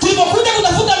 Tulipokuja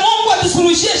kutafuta Mungu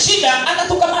atusuluhishie shida,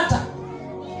 akatukamata.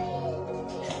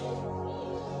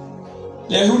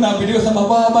 Leo unaambiwa sema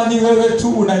baba ni wewe tu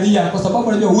unalia kwa sababu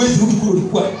unajua huwezi rudi kule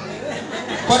ulikuwa.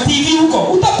 Kwa TV huko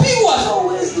utapigwa so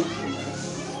huwezi.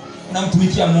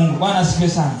 Unamtumikia Mungu. Bwana asifiwe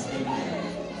sana.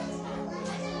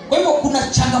 Kwa hivyo kuna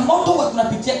changamoto watu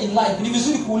tunapitia in life. Ni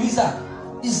vizuri kuuliza,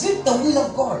 is it the will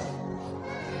of God?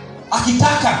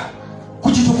 Akitaka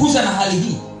kujitukuza na hali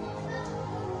hii.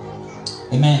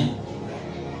 Amen.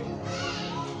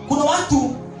 Kuna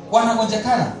watu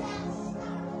wanagonjekana.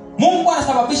 Mungu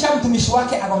anasababisha mtumishi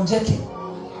wake agonjeke.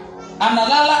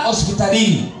 Analala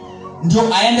hospitalini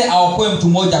ndio aende aokoe mtu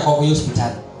mmoja kwa hiyo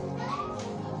hospitali.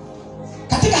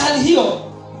 Katika hali hiyo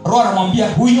Roho anamwambia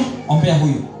huyu ombea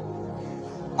huyu.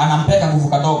 Anampeka nguvu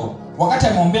kadogo. Wakati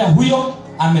ameombea huyo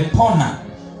amepona.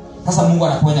 Sasa Mungu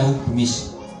anaponya huyu mtumishi.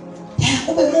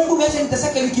 Kumbe Mungu ameacha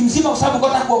niteseke wiki mzima kwa sababu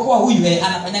kwenda kuokoa huyu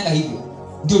anafanyanga hivyo.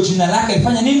 Ndio jina lake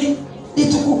lifanya nini?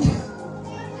 Litukuke.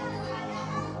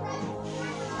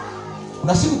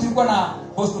 Kuna siku tulikuwa na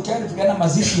Apostle Kerry tukaenda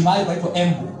mazishi mahali panaitwa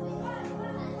Embu.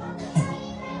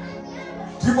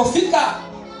 Tulipofika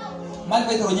mahali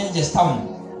panaitwa Ronyenjes Town.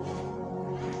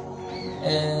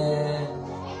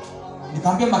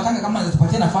 Nikamwambia makanga kama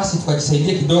anatupatia nafasi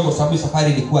tukajisaidie kidogo sababu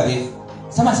safari ilikuwa refu.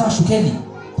 Sema shukeni.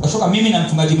 Tukashuka mimi na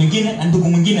mchungaji mwingine na ndugu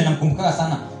mwingine namkumbuka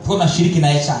sana. Tulikuwa tunashiriki na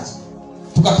yeye church.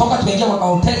 Tukatoka tukaingia kwa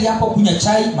hoteli hapo kunywa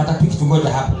chai, matatu kitungoja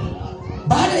hapo.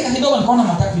 Baada ya kidogo nikaona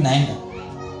matatu inaenda.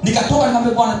 Nikatoka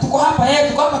nikamwambia Bwana tuko hapa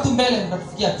tuko hapa tu mbele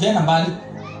tutatufikia tena mbali.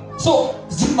 So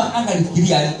zima anga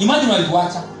lifikiria imagine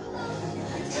walituacha.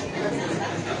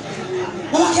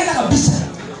 Mama kaenda kabisa.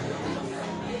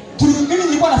 Mimi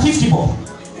nilikuwa na 50 bob.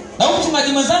 Na huyu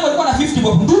mchungaji mwenzangu alikuwa na 50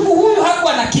 bob. Ndugu huyu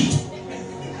hakuwa na kitu.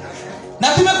 Na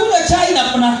tumekunywa chai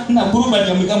na buruba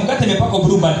ndio mkate imepaka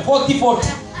buruba 40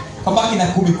 kabaki na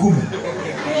 10.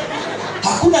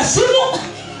 Hakuna simu.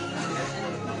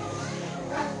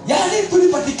 Yaani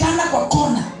tulipatikana kwa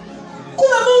kona.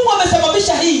 Kuna Mungu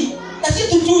amesababisha hii na sisi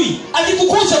tujui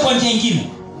atitukuza kwa njia nyingine.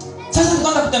 Sasa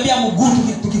tukaanza kutembea mguu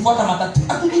tukifuata matatu.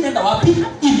 Hatujui inaenda wapi?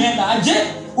 Imeenda aje?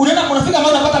 Unaenda kunafika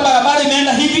mahali unapata barabara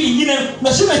imeenda hivi, ingine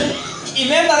unasema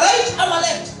imeenda right ama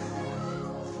left.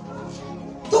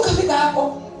 Tukafika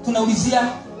hapo tunaulizia,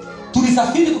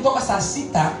 tulisafiri kutoka saa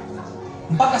 6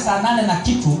 mpaka saa 8 na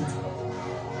kitu.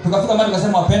 Tukafika mahali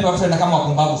tukasema wapendwa watu kama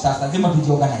wapumbavu sasa lazima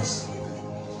tujiorganize.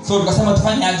 So tukasema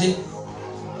tufanye aje?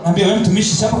 Naambia wewe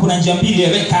mtumishi hapa kuna njia mbili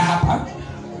weka hapa.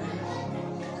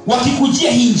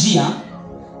 Wakikujia hii njia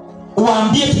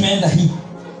waambie tumeenda hii.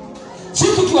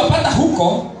 Sisi tukiwapata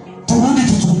huko turudi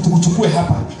tukuchukue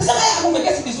hapa. Sasa haya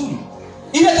umegesi vizuri.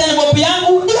 Ile tena bob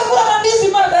yangu nikakula mandizi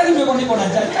mara tayari niko na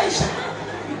njaa kaisha.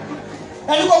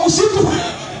 Alikuwa msitu.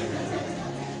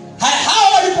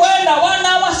 Hao walipoenda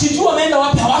wana sijui wameenda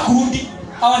wapi hawakurudi.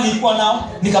 Hawa nilikuwa nao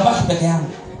nikabaki peke yangu.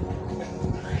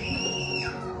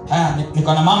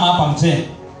 Niko na mama hapa mzee.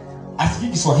 Asikii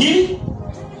Kiswahili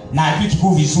na ajui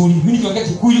Kikuyu vizuri. Mimi nikiongea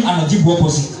Kikuyu anajibu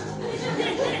opposite.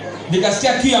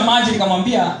 Nikasikia kiu ya maji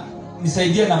nikamwambia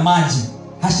nisaidie na maji.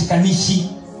 Hashikanishi.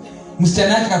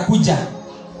 Msichana yake akakuja.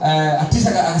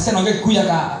 Atisa akasema ongea Kikuyu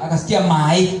akasikia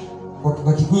mai.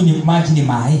 Kwa Kikuyu ni maji ni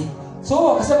mai.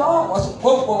 So akasema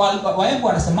waembu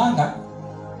wanasemanga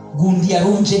gundia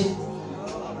runje.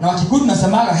 Na Wakikuyu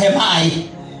tunasemanga hemai.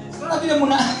 Sasa vile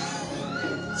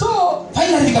So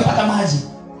finally nikapata maji.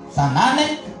 Saa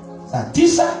 8, saa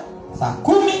 9, saa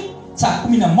 10, saa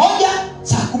 11,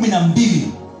 saa 12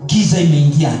 giza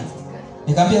imeingia.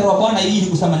 Nikamwambia Roho Bwana hii ni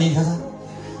kusema nini sasa?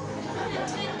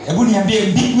 Hebu niambie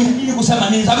mbingu hii ni kusema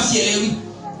nini sababu sielewi.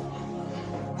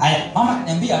 Haya, mama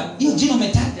akaniambia hiyo jina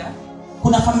umetaja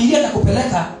kuna familia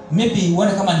itakupeleka maybe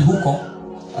uone kama ni huko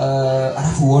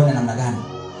alafu uone namna gani.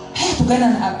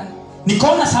 Tukaenda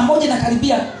nikaona saa 1 na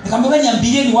karibia nikamwambia wewe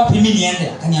niambilie ni wapi mimi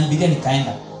niende. Akaniambilia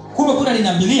nikaenda. Kumbe kuna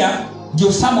aliniambilia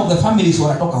ndio some of the families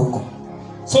wanatoka huko.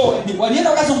 So walienda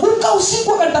wakazunguka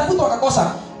usiku wakanitafuta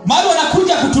wakakosa. Mahali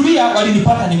wanakuja kutulia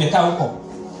walinipata nimekaa huko.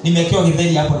 Nimewekewa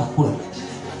githeri hapo na kula.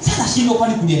 Sasa shindo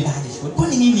kwani kuliendaje?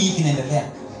 Kwani nini hiki kinaendelea?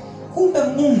 Kumbe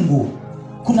Mungu,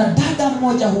 kuna dada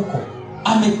mmoja huko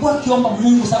amekuwa akiomba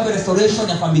Mungu sababu restoration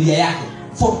ya familia yake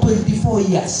for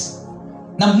 24 years.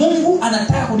 Na Mungu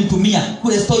anataka kunitumia ku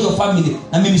restore your family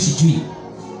na mimi sijui.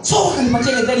 So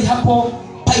wakanipatia githeri hapo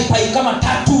pai kama 3,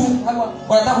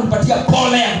 wanataka kunipatia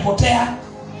pole ya kupotea.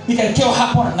 Nikaekewa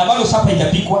hapo na bado sapa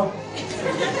haijapikwa.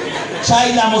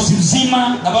 Chai na mosi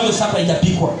mzima na bado sapa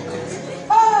haijapikwa.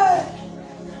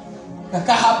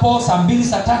 Kakaa hapo saa 2,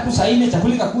 saa 3, saa 4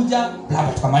 chakula kikakuja,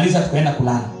 labda tukamaliza tukaenda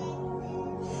kulala.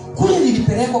 Kule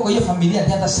nilipelekwa kwa hiyo familia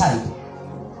the other side.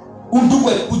 Undugu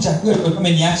alikuja, huyo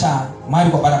ameniacha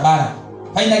mahali kwa barabara.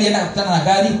 Finally alienda kukutana na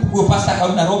gari, huyo pastor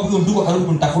akarudi Nairobi, huyo ndugu akarudi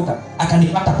kunitafuta,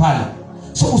 akanipata pale.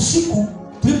 So usiku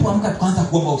tulipoamka tukaanza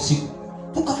kuomba usiku.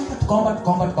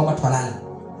 Tukaomba tukalala.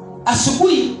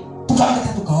 Asubuhi tukaamka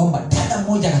tukaomba. Dada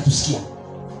mmoja akatusikia.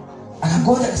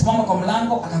 Akangoja akasimama kwa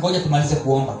mlango, akangoja tumalize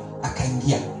kuomba,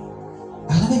 akaingia.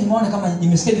 Akaniambia nimeona kama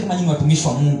nimesikia kama nyinyi watumishi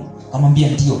wa Mungu. Akamwambia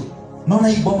ndio. Naona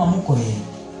hii boma mko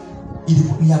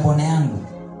ni ya bwana yangu.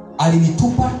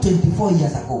 Alinitupa 24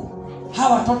 years ago.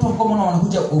 Hawa watoto mkomo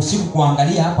wanakuja usiku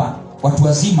kuangalia hapa watu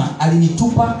wazima,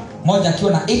 alinitupa mmoja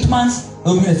akiwa na 8 months,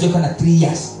 mwingine akiwa na 3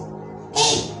 years.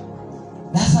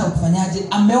 Sasa ufanyaje?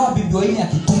 Ameoa bibi wengine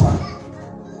akitupa.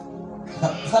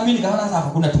 Sasa mimi nikaona sasa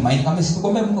hakuna tumaini. Kama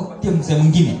sikuombe Mungu akupatie mzee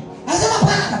mwingine. Anasema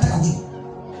hapana, nataka huyu.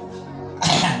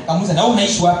 Kamuza na wewe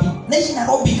unaishi wapi? Naishi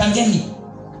Nairobi Kangemi.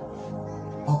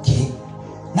 Okay.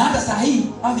 Na hata saa hii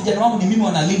hao vijana wangu ni mimi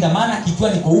wanalinda, maana kichwa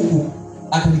niko huku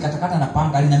atanikatakata na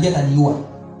panga, aliniambia ataniua.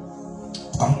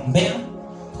 Tukamwombea,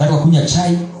 tukaenda kunywa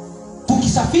chai.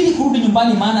 Tukisafiri kurudi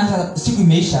nyumbani, maana hata siku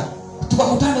imeisha,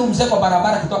 tukakutana huyo mzee kwa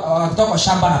barabara kutoka kwa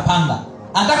shamba na panga.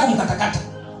 Anataka kumkatakata.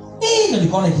 Ndio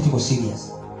nikaona kitu kiko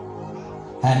serious.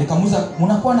 Nikamuuliza,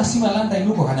 "Unakuwa na simu ya landline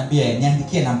huko?" Akaniambia,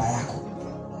 "Niandikie namba yako."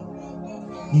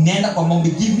 Ninaenda kwa maombi,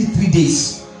 give me 3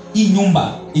 days. Hii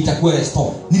nyumba itakuwa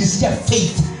restore. Nilisikia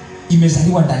faith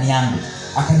imezaliwa ndani yangu.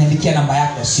 Akaniandikia namba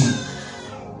yake ya simu.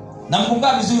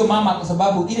 Namkumbuka vizuri huyo mama kwa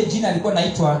sababu ile jina alikuwa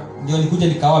anaitwa ndio nilikuja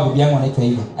nikaoa bibi yangu anaitwa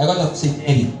hivyo. Alikuwa kusema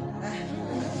Eli.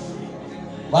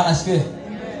 Bwana asifiwe.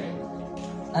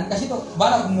 Na nikashindwa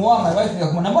baada ya kumuoa my wife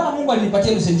nikamwambia, "Mbona Mungu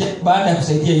alinipatia message baada ya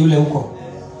kusaidia yule huko?"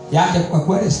 Yake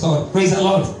kwa restore. Praise the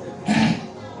Lord.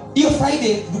 Hiyo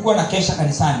Friday tulikuwa na kesha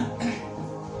kanisani.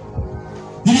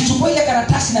 Nilichukua ile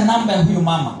karatasi na namba ya huyo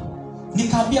mama.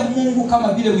 Nikaambia Mungu,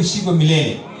 kama vile uishivyo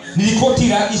milele.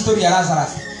 Nilikoti historia ya Lazarus.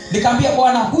 Nikaambia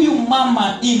Bwana, huyu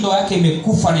mama hii ndoa yake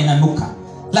imekufa na inanuka.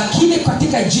 Lakini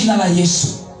katika jina la Yesu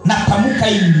natamka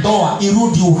hii ndoa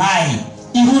irudi uhai.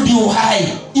 Irudi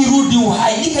uhai. Irudi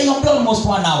uhai. Nikaiombea almost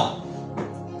 1 hour.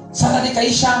 Sasa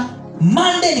nikaisha.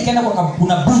 Monday nikaenda kwa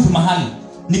kuna booth mahali.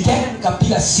 Nikaenda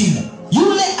nikapiga simu.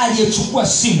 Yule aliyechukua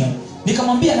simu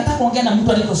nikamwambia nataka kuongea na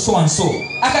mtu anaitwa so and so.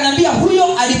 Akaniambia huyo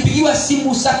alipigiwa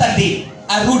simu Saturday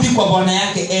arudi kwa bwana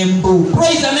yake Embu.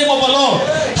 Praise the name of the Lord.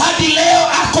 Hadi leo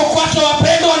ako kwake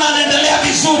wapendwa na anaendelea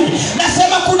vizuri.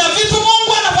 Nasema kuna vitu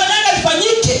Mungu anafanyanga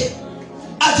zifanyike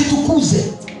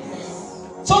azitukuze.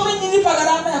 So mimi nilipa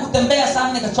gharama ya kutembea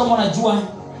sana, nikachomwa na jua.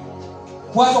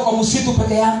 Kuacha kwa msitu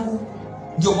peke yangu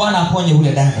ndio Bwana aponye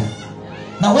ule dada.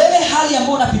 Na wewe hali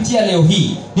ambayo unapitia leo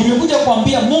hii, nimekuja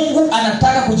kuambia Mungu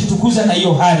anataka kujitukuza na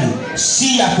hiyo hali,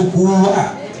 si ya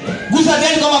kukuua. Gusa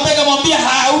gani kwa mapega, mwambie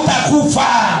hautakufa.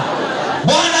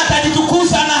 Bwana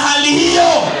atajitukuza na hali hiyo.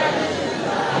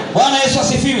 Bwana Yesu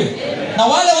asifiwe. Na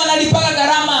wale wanalipaka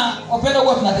gharama, wapendwa,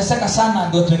 huwa tunateseka sana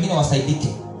ndio watu wengine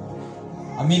wasaidike.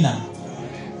 Amina.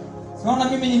 Unaona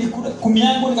mimi nilikula 10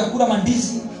 yangu nikakula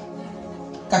mandizi.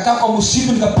 Kakaa kwa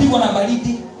msitu nikapigwa na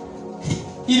baridi.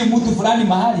 Ili mtu fulani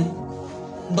mahali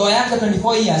ndoa yake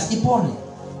 24 years ipone.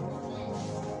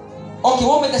 Okay,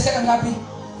 wewe umeteseka ngapi?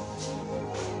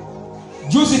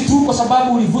 Juzi tu kwa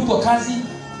sababu ulivutwa kazi,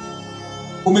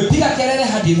 umepiga kelele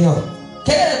hadi leo.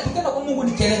 Kelele tukenda kwa Mungu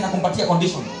ni kelele na kumpatia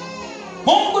condition.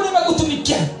 Mungu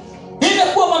nimekutumikia.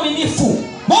 Nimekuwa mwaminifu.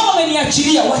 Mungu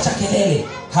ameniachilia, wacha kelele.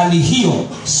 Hali hiyo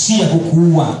si ya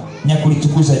kukuua, ni ya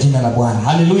kulitukuza jina la Bwana.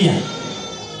 Haleluya.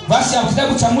 Basi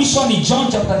kitabu cha mwisho ni John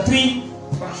chapter 3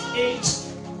 verse 8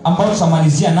 ambayo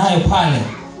tutamalizia nayo pale.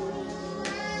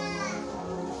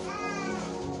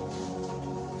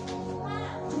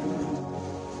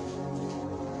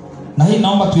 Na hii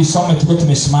naomba tuisome tukiwa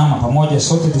tumesimama pamoja,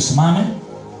 sote tusimame.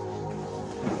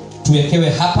 Tuwekewe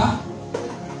hapa.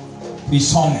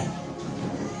 Tuisome.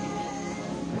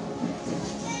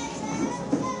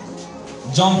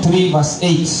 John 3 verse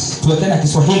 8. Tuweke na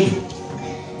Kiswahili.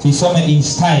 tuisome in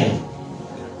style,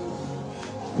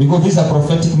 because this is a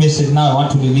prophetic message now I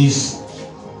want to release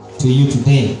to you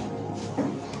today.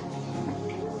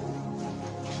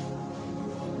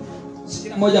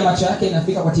 Kila moja macho yake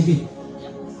inafika kwa TV,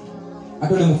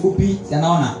 hata ule mfupi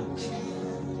anaona.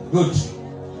 Good.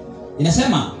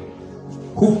 Inasema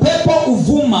upepo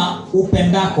uvuma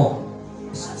upendako.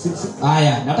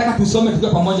 Haya, nataka tusome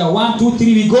tukiwa pamoja. 1 2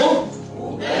 3 we go.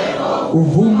 Upepo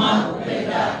uvuma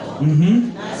upendako.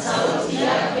 Na sauti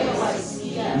yake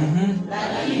wasikia.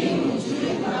 Lakini hujui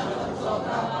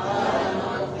unakotoka wala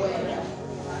unakokwenda.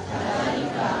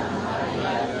 Kadhalika hali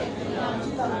yake kila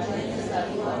mtu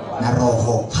anayezaliwa na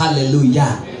Roho.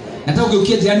 Hallelujah. Nataka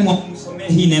ugeukie jirani msomee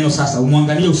hii neno sasa.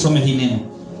 Umwangalie usome hii neno.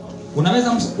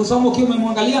 Unaweza kusoma ukiwa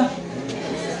umemwangalia?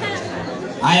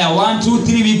 Aya 1 2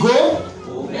 3 we go.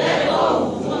 Upepo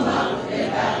uvuma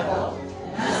upendako.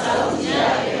 Na sauti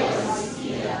yake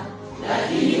wasikia.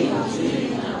 Lakini hujui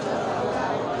unatoka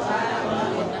wala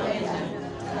unakokwenda.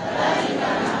 Kadhalika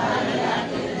hali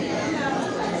yake kila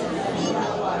mtu anayezaliwa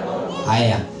kwa Roho.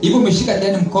 Haya, hivyo umeshika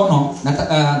ndani mkono,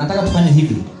 nataka tufanye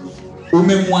hivi.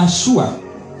 Umemwashua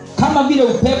kama vile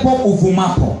upepo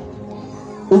uvumapo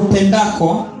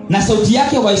upendako, na sauti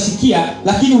yake waisikia,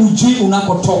 lakini hujui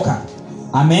unakotoka.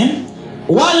 Amen.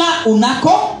 Wala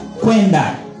unako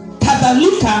kwenda.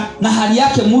 Kadhalika na hali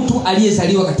yake mtu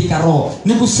aliyezaliwa katika Roho.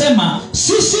 Ni kusema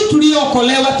sisi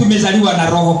tuliookolewa tumezaliwa na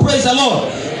Roho. Praise the Lord.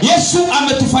 Yesu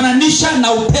ametufananisha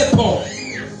na upepo.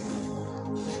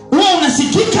 Wewe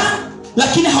unasikika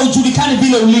lakini haujulikani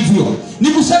vile ulivyo. Ni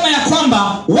kusema ya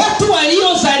kwamba watu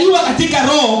waliozaliwa katika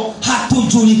Roho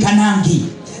hatujulikanangi.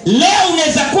 Leo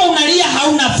unaweza kuwa unalia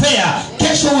hauna fare,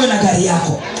 kesho uwe na gari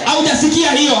yako.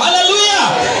 Haujasikia hiyo? Haleluya.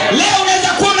 Leo unaweza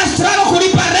kuwa una struggle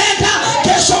kulipa rent,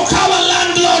 kesho ukawa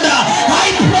landlord. I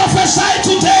prophesy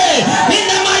today in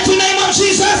the mighty name of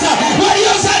Jesus.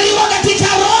 Waliozaliwa katika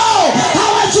Roho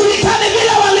hawajulikani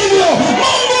vile walivyo.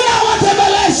 Mungu na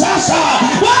watembelee sasa.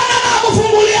 Bwana na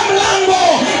kufungulia mlango.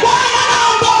 Bwana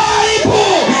naomba aibu.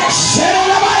 Shero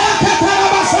la baraka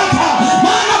tarabasata.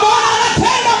 Maana Bwana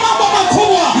anatenda mambo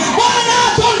makubwa. Bwana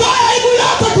atondoa aibu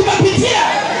yote tumepitia.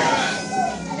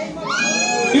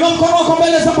 Ilo mkono wako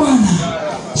mbele za Bwana.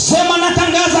 Sema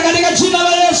natangaza katika jina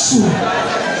la Yesu.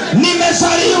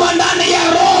 Nimezaliwa ndani ya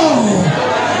Roho.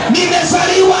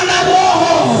 Nimezaliwa na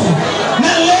Roho.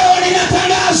 Na leo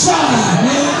ninatangaza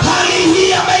hali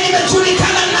hii ambayo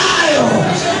nimejulikana nayo.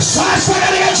 Sasa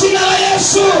katika jina la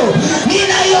Yesu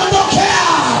ninaiondokea.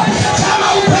 Kama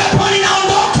upepo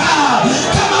ninaondoka.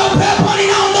 Kama upepo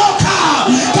ninaondoka.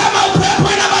 Kama upepo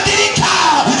inabadilika.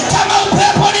 Kama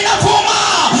upepo ninavuma.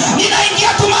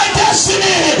 Ninaingia to my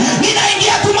destiny.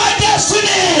 Ninaingia to my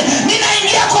destiny.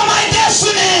 Ninaingia kwa my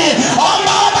destiny.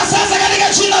 Omba sasa katika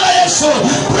jina la Yesu.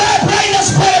 Pray, pray in the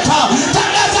spirit.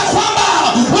 Tangaza kwamba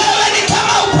wewe ni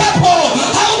kama upepo.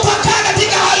 Hautakaa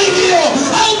katika hali hiyo.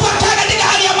 Hautakaa katika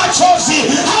hali ya machozi.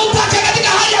 Hautakaa katika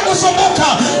hali ya kusumbuka.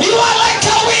 You are like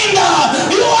a wind.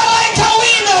 You are like a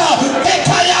wind.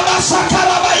 Ekaya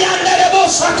basakara bayande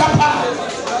rebosa kapa.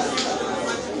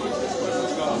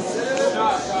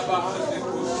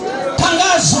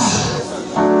 Tangaza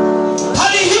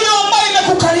hali hiyo ambayo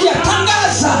imekukalia.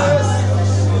 Tangaza.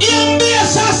 Iambie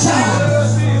sasa,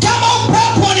 kama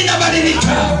upepo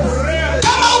ninabadilika.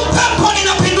 Kama upepo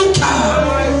ninapinduka.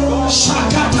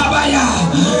 Shakatabaya.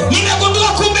 Nimegundua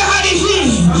kumbe hali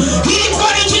hii ilikuwa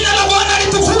ni jina la Bwana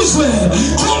litukuzwe.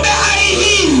 Kumbe hali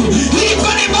hii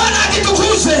ilikuwa ni Bwana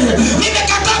atukuzwe.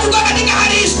 Nimekataa kukaa katika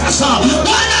hali hii sasa.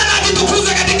 Bwana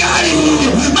anajitukuza katika hali hii.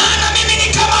 Maana mimi ni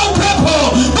kama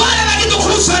upepo. Bwana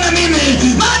anajitukuza na mimi.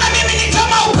 Maana mimi ni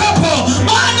kama upepo.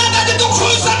 Bwana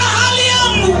anajitukuza na hali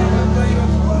yangu.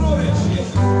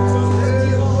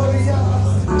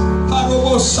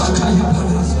 Harobo sakaya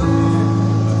baraza.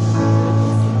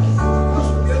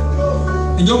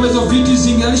 Njombe hizo viti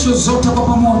zingalishwe zote kwa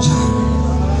pamoja.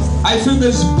 I feel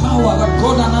there's power that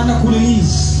God anaenda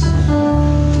kurelease.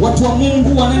 Watu wa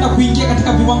Mungu wanaenda kuingia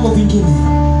katika viwango vingine.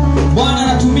 Bwana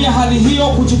anatumia hali hiyo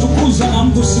kujitukuza na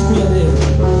mtu siku ya leo.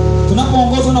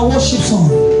 Tunapoongozwa na worship song.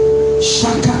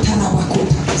 Shakata na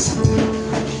bakota kasata.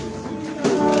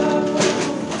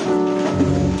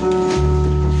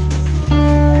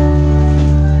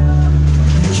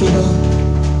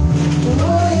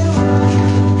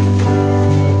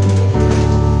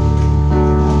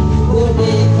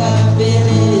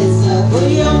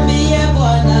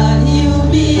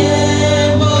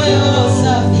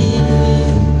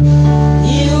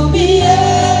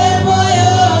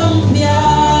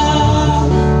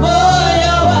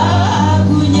 Moyo wa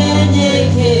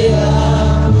kunyenyekea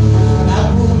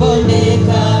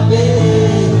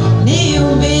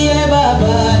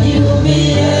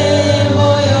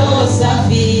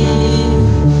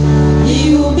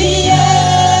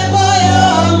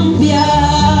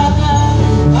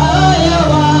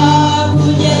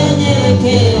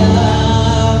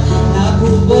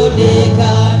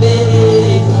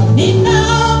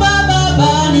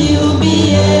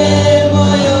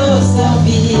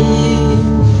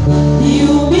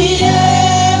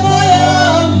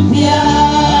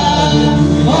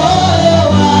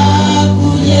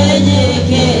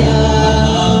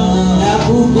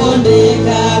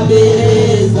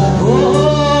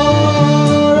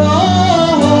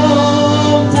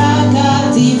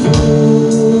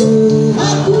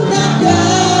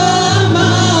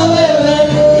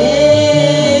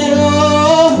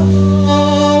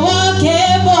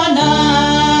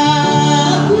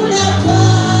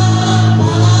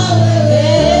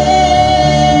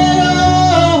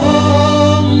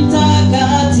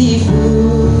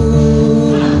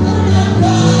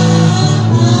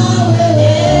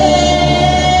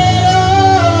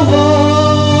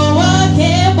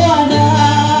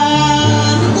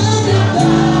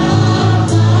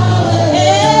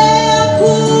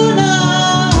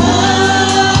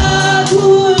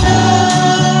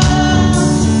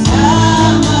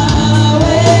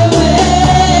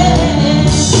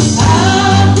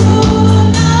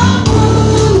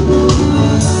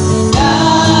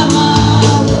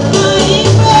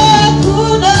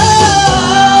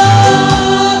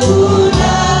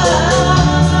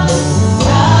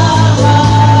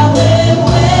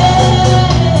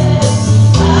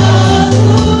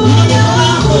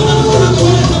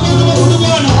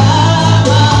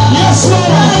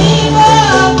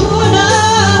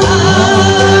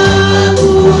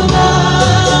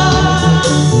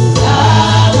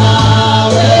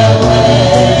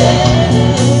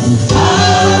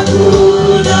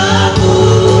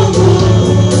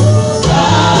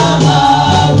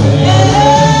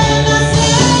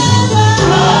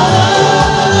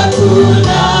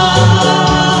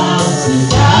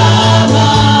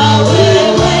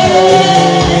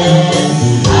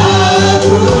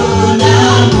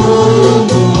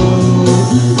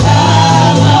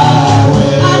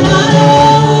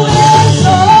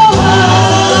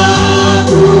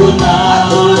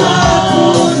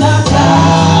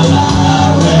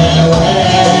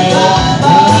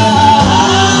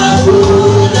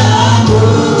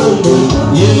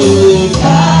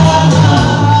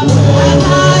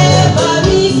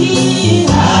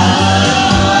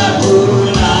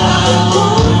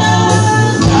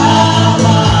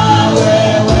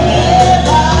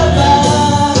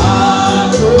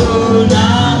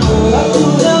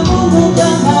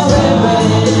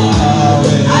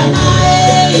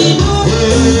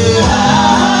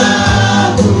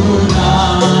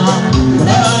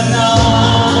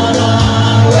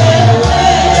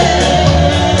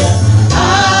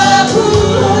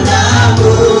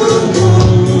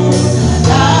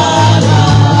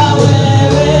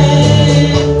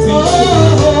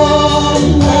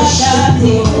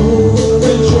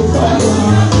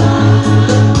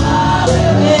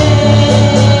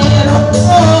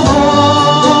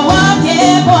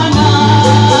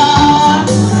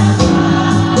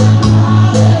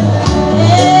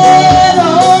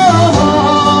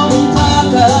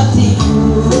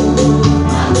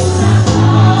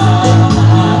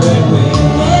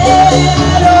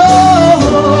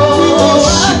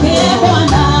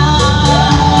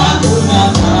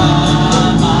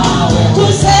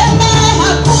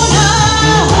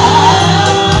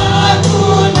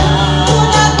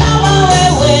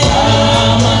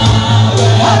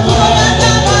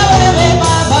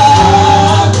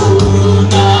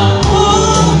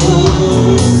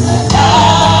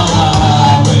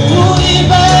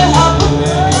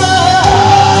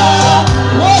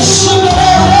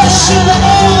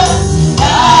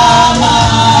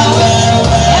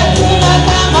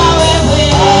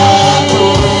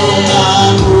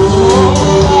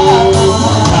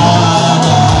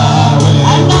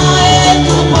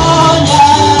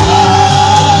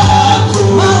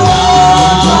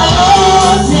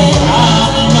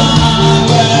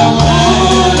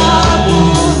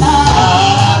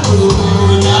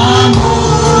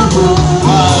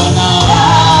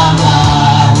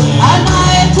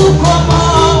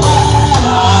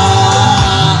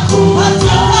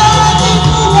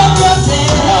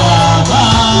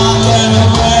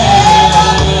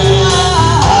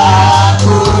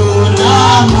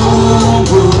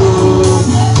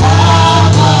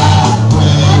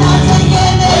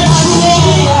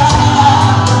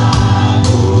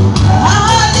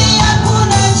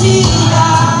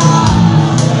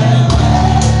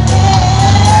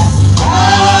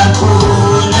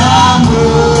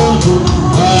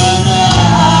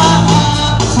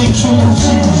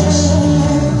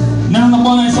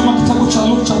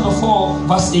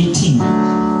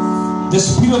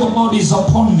is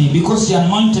upon me because he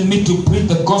anointed me to preach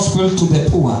the gospel to the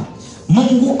poor.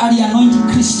 Mungu alianointi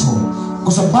Kristo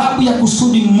kwa sababu ya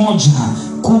kusudi moja,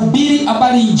 kuhubiri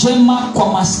habari njema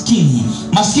kwa maskini.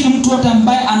 Maskini mtu yote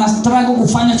ambaye ana struggle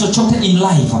kufanya chochote in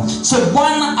life. So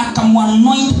Bwana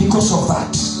akamwanoint because of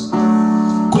that.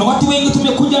 Kuna watu wengi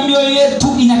tumekuja mioyo yetu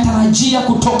inatarajia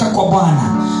kutoka kwa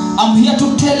Bwana. I'm here to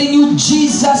telling you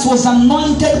Jesus was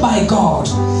anointed by God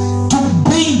to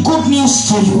bring good news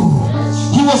to you.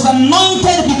 He was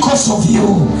anointed because of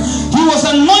you. He was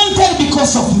anointed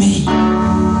because of me.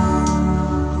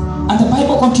 And the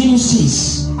Bible continues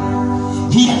says,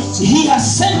 He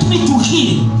has sent me to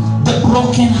heal the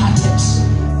broken-hearted.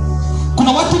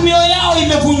 Kuna watu mioyo yao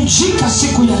imevunjika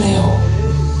siku ya leo.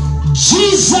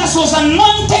 Jesus was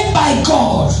anointed by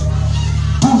God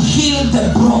to heal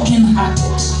the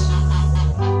broken-hearted.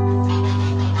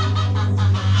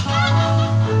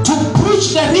 To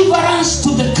preach deliverance to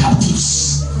the captives.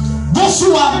 Those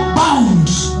who are bound,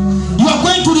 you are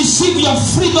going to receive your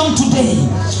freedom today.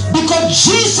 Because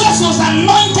Jesus was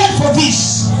anointed for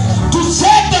this. To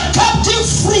set the captive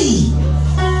free.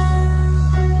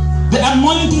 The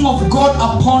anointing of God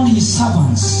upon his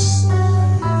servants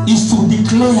is to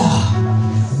declare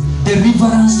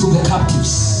deliverance to the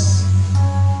captives.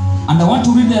 And I want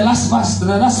to read the last verse, the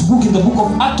last book in the book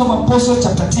of Acts of Apostles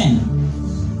chapter 10,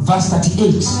 verse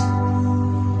 38.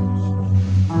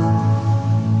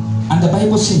 And the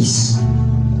Bible says,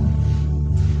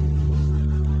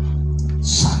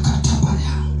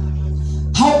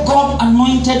 how God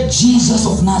anointed Jesus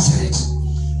of Nazareth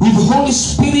with the Holy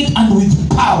Spirit and with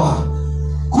power,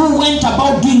 who went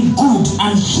about doing good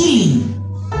and healing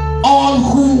all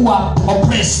who were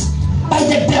oppressed by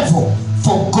the devil,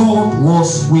 for God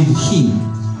was with him.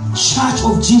 Church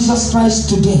of Jesus Christ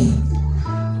today,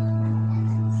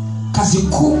 kazi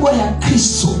kubwa ya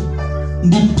Kristo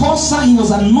ndiposa he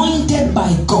was anointed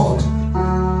by God,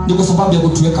 ni kwa sababu ya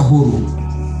kutuweka huru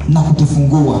na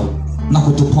kutufungua na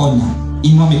kutuponya.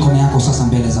 Inua mikono yako sasa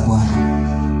mbele za Bwana.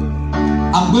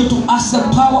 I'm going to ask the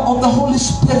power of the Holy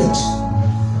Spirit,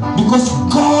 because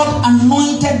God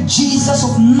anointed Jesus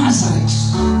of Nazareth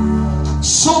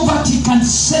so that he can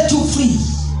set you free.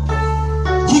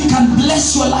 He can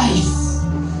bless your life.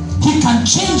 He can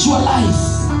change your life.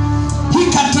 He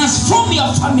can transform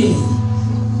your family.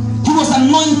 He was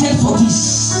anointed for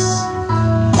this.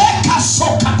 Peka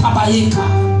soka tabayeka.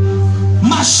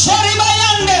 Mashariba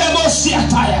yande rebosi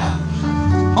ataya.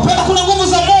 Wapenda kuna nguvu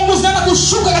za Mungu zinaenda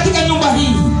kushuka katika nyumba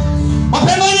hii.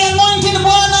 Wapenda ile anointing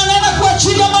Bwana anaenda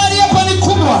kuachilia mahali hapa ni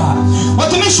kubwa.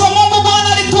 Watumishi wa Mungu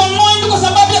Bwana alituanoint kwa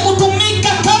sababu ya kutumika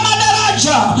kama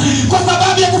daraja, kwa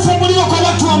sababu ya kufunguliwa kwa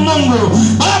watu wa Mungu.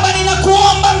 Baba,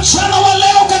 ninakuomba mchana wa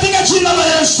leo katika jina la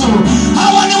Yesu.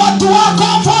 Hawa ni watu wako,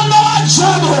 mfalme wa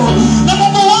ajabu. Na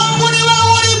Mungu wangu ni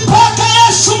wewe ulipaka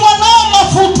Yesu mwanao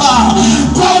mafuta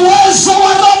kwa uwezo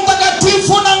wa Roho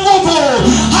Mtakatifu na nguvu.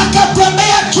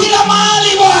 Akatembea kila mahali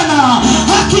Bwana,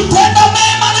 akitenda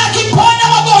mema na akiponya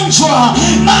wagonjwa,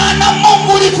 maana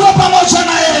Mungu alikuwa pamoja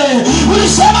naye.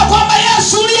 Ulisema kwamba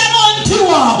Yesu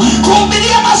aliyeanointiwa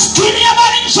kuhubiria maskini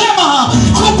habari njema,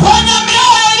 kuponya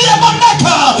mioyo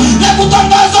iliyobondeka na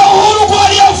kutangaza uhuru kwa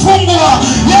waliofungwa.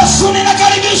 Yesu,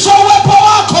 ninakaribisha uwepo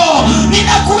wako.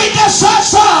 Ninakuita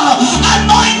sasa,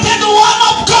 anointed one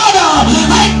of God.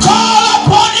 I call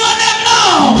upon your name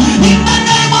now. In the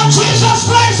name of Jesus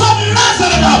Christ of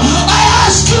Nazareth, I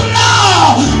ask you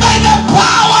now, by the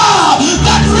power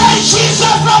that raised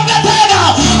Jesus from the dead,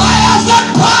 I ask that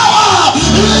power,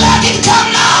 let it come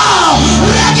now.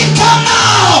 Let it come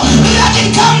now. Let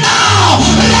it come now.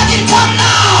 Let it come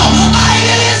now. I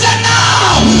release it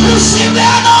now. Receive the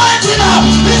anointing.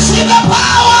 Receive the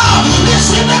power.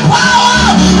 Receive the power.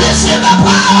 Receive the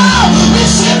power.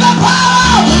 Receive the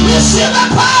power. Receive the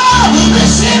power.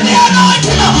 Receive the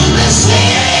anointing.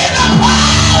 Receive the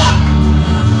power.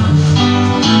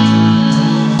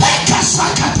 Peka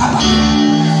sakataba.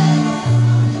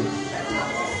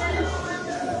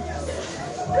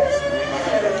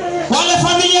 Wale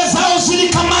familia zao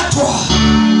zilikamatwa,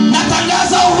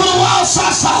 natangaza uhuru wao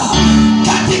sasa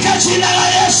katika jina la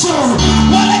Yesu.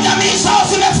 Wale jamii zao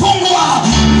zimefungwa,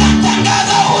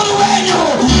 natangaza uhuru wenu.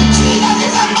 Jesus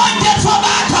is anointed for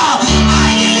that.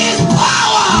 I release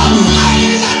power. I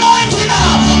release anointing.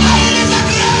 I release the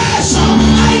grace.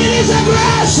 I release the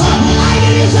grace. I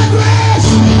release the grace.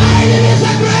 I release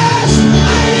the grace.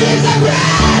 I release the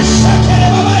grace. Shakere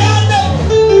baba yande.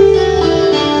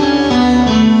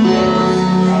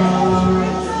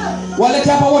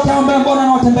 Walete hapa wote ambao mbona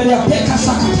wanatembelea peka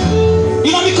sakata.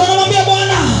 Ina mikono mwambie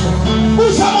Bwana,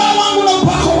 gusa moyo wangu na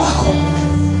upako wako.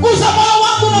 Gusa moyo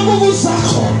wangu na nguvu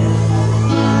zako.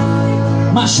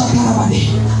 Mashakarabadi.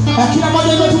 Kila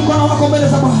mmoja inua tu mkono wako mbele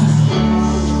za Bwana.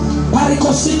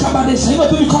 Parikosika badesha. Inua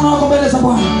tu mkono wako mbele za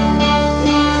Bwana.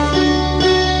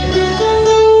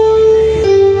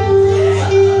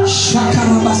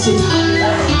 Shakarabasita.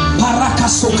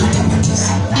 Parakasokata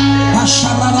batisa.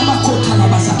 Pasharabakota na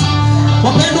basata.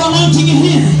 Wapendwa, anointing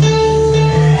hii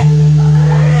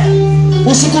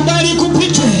usikubali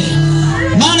kupite.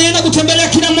 Maana naenda kutembelea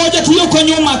kila mmoja tu yuko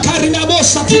nyuma. Karina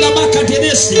bosa tilabaka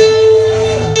tedesi.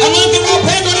 Anointing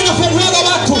wapendwa linafungua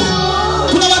watu.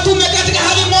 Kuna watu wamekaa katika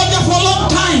hali moja for a long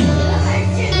time.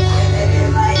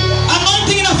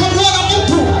 Anointing inafungua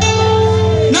mtu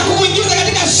na kukuingiza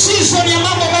katika season ya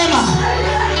mambo mema.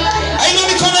 Ainua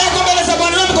mikono yako mbele za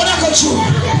Bwana, mikono yako juu.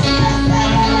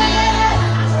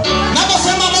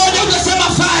 Naposema moja utasema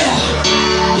fire.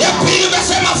 Ya pili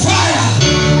utasema fire.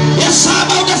 Ya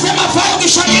saba utasema fire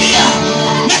ukishangilia.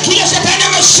 Na kile shetani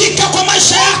ameshika kwa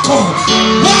maisha yako,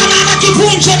 Bwana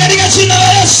anakivunja katika jina la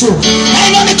Yesu.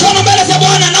 Ainua mikono mbele za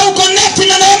Bwana na uconnect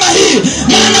na neema hii.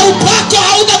 Maana upako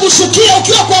hautakushukia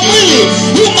ukiwa kwa mwili.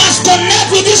 You must connect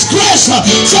with this grace.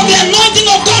 So the anointing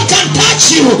of God can touch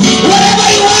you wherever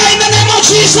you are in the name of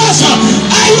Jesus.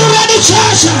 Are you ready,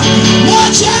 church?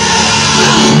 Moja.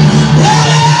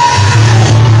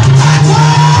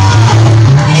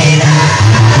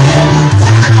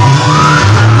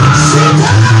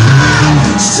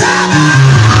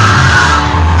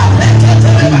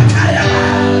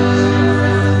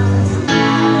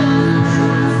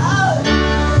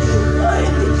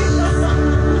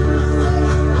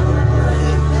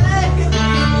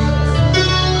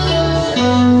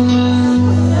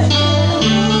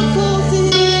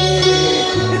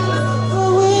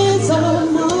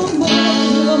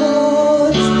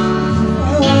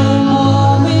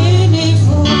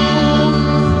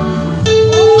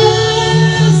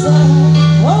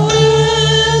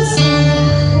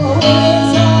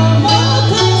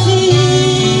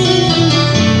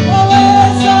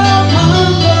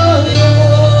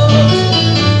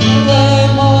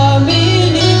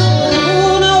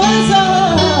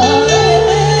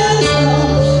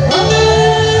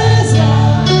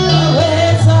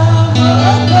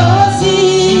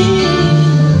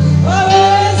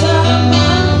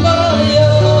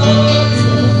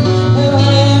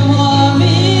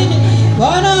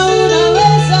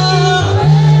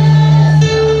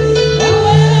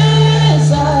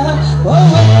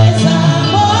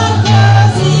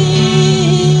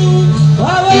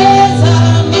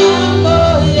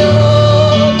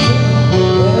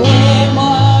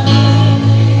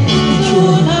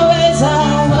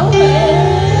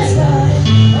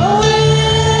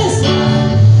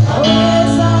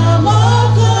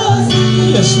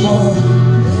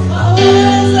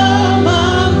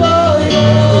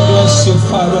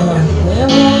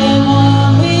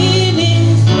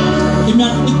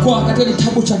 Imeandikwa katika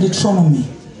kitabu cha Deuteronomy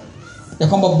ya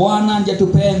kwamba Bwana ndiye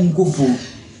atupee nguvu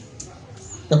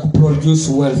ya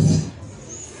kuproduce wealth.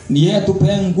 Ni yeye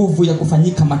atupee nguvu ya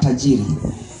kufanyika matajiri.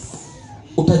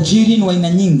 Utajiri ni wa aina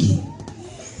nyingi.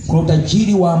 Kuna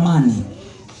utajiri wa amani,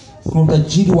 kuna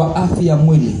utajiri wa afya ya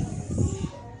mwili,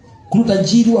 kuna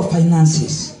utajiri wa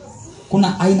finances.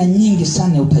 Kuna aina nyingi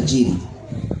sana ya utajiri.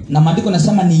 Na maandiko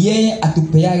yanasema ni yeye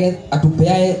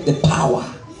atupeaye the power.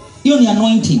 Hiyo ni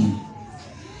anointing.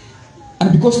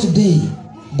 And because today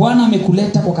Bwana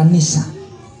amekuleta kwa kanisa,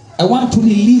 I want to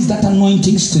release that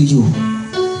anointings to you.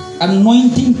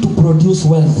 Anointing to produce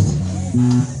wealth.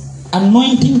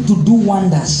 Anointing to do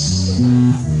wonders.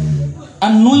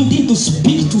 Anointing to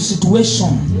speak to situation.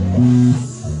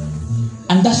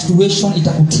 And that situation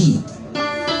itakutii.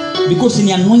 Because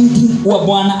ni anointing wa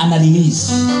Bwana ana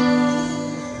release.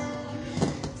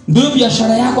 Ndio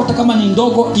biashara yako hata kama ni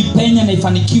ndogo ipenye na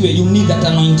ifanikiwe, you need that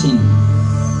anointing.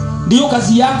 Ndio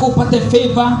kazi yako upate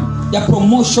favor ya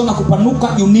promotion na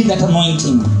kupanuka, you need that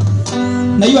anointing.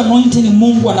 Na hiyo anointing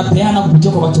Mungu anapeana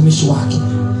kupitia kwa watumishi wake.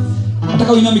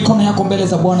 Nataka uinue mikono yako mbele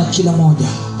za Bwana kila moja.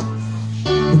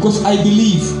 Because I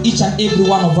believe each and every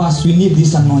one of us we need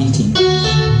this anointing.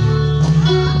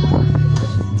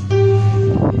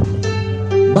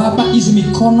 Baba, hizi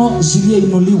mikono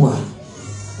zilizoinuliwa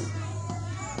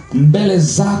mbele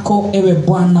zako ewe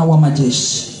Bwana wa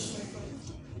majeshi.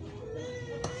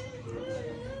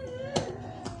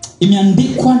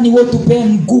 Imeandikwa ni wewe tupe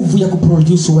nguvu ya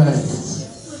kuproduce wealth.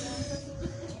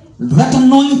 That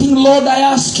anointing, Lord, I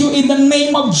ask you in the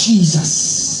name of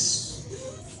Jesus.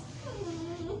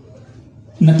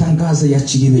 Natangaza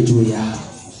yachiliwe juu yao.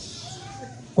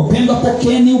 Wapendwa,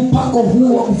 pokeeni upako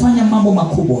huu wa kufanya mambo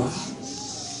makubwa.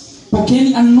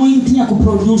 Pokeeni anointing ya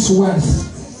kuproduce wealth.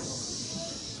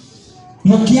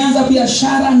 Mkianza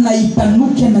biashara na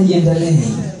ipanuke na iendelee.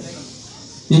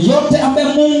 Yeyote ambaye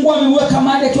Mungu ameweka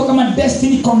mahali akiwa kama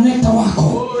destiny connector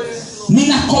wako,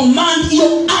 nina command hiyo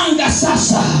anga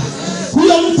sasa.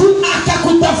 Huyo mtu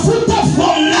akakutafuta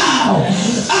from now,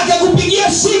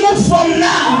 akakupigia simu from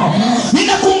now,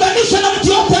 ninakuunganisha na mtu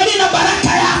yote aliye na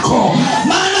baraka yako,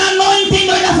 maana anointing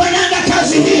ndio inafanyanga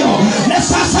kazi hiyo. Na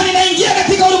sasa ninaingia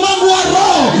katika ulimwengu wa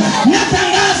roho,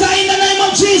 natangaza in the name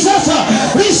of Jesus,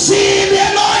 receive the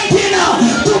anointing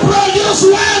to produce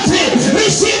wealth,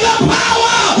 receive the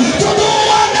power to do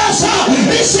wonders,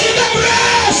 receive the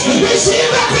grace, receive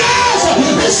the grace,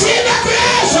 receive the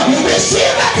grace,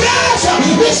 receive the grace,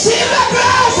 receive the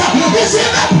grace,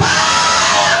 receive the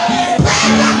power.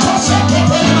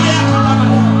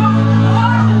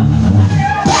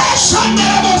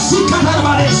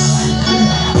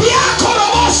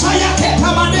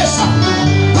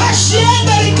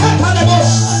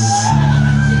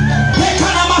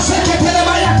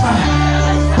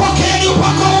 Pokea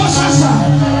upako sasa,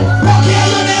 pokea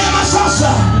hiyo neema sasa,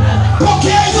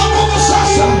 pokea hizo nguvu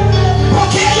sasa,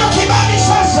 pokea hiyo kibali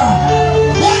sasa.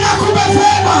 Bwana akupe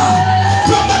favor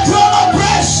from the throne of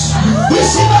grace.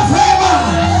 Receive a favor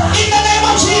in the name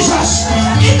of Jesus,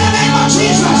 in the name of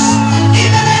Jesus, in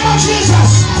the name of Jesus,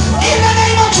 in the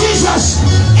name of Jesus,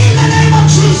 in the name of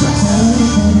Jesus.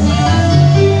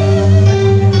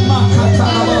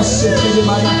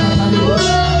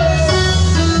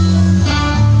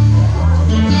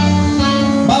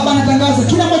 Baba natangaza,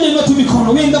 kila mmoja inua tu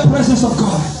mikono, we in the presence of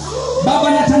God. Baba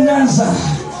natangaza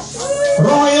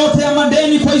roho yote ya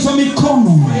madeni kwa hizo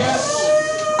mikono,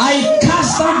 I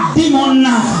cast that demon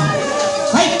now.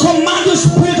 I command the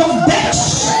spirit of death,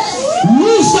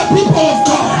 loose the people of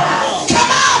God,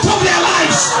 come out of their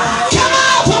lives, come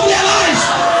out of their lives,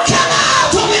 come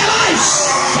out of their lives.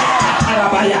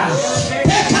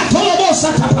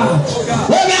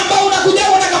 Wewe ambao unakuja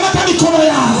unakamata mikono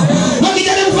yao,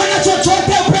 wakijaribu kufanya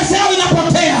chochote, pesa yao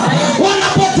inapotea,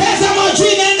 wanapoteza maji,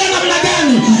 inaenda namna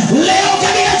gani? Leo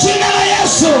katika jina la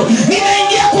Yesu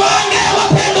ninaingia kwa anga ya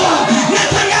wapendwa,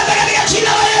 natangaza katika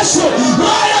jina la Yesu,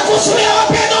 roho ya kuzuia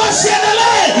wapendwa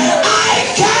wasiendelee, I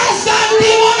cast that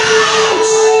demon out.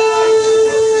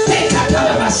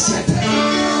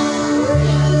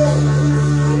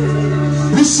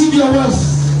 Receive your wealth,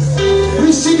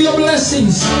 receive your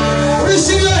blessings,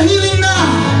 receive your healing now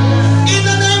in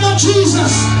the name of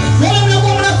Jesus. Wale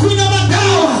mnakuwa mnakunywa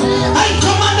madawa, I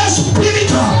command the spirit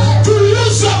to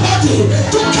lose your body,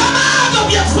 to come out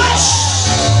of your flesh.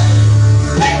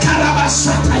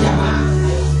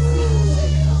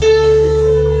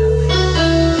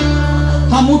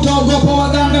 Hamutaogopa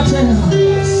waganga tena,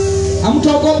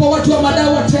 hamutaogopa watu wa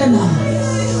madawa tena,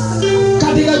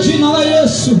 katika jina la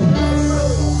Yesu,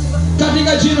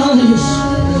 katika jina la Yesu,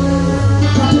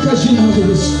 katika jina la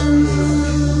Yesu.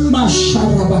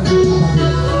 Masharabakata.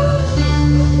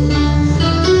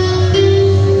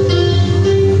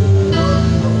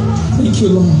 Thank you,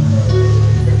 Lord.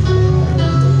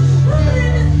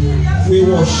 We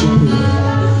worship you.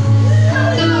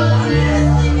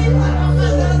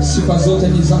 Sifa zote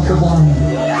ni zako Bwana,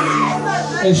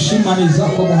 heshima ni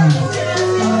zako Bwana,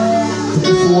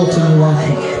 utukufu wote ni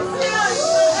wako.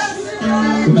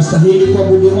 Unastahili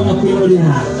kuabudiwa na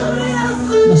kuinuliwa,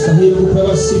 unastahili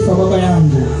kupewa sifa Baba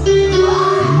yangu.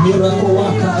 Miracle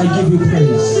worker, I give you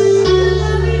praise.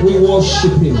 We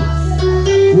worship you,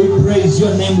 we praise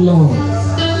your name Lord.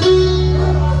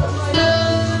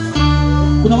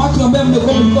 Kuna watu ambao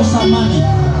mmekuwa mkosa amani,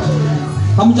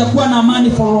 hamjakuwa na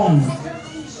amani for long.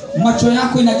 Macho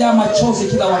yako inajaa machozi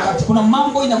kila wakati, kuna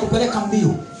mambo inakupeleka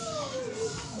mbio,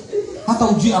 hata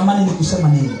ujui amani ni kusema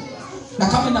nini. Na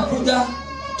kama inakuja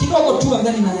kidogo tu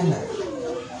ndani inaenda,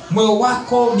 moyo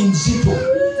wako ni mzito.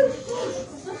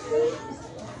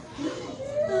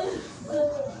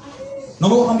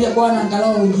 Naomba kumwambia Bwana,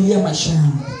 angalau uingilie maisha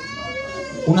yangu.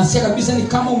 Unasikia kabisa ni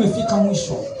kama umefika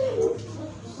mwisho.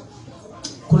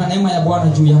 Kuna neema ya Bwana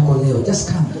juu yako leo. Just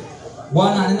come.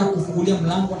 Bwana anaenda kufungulia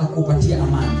mlango na kukupatia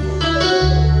amani.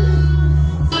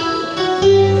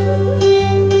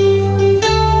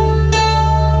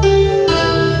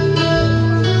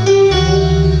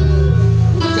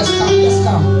 Just come, just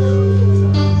come.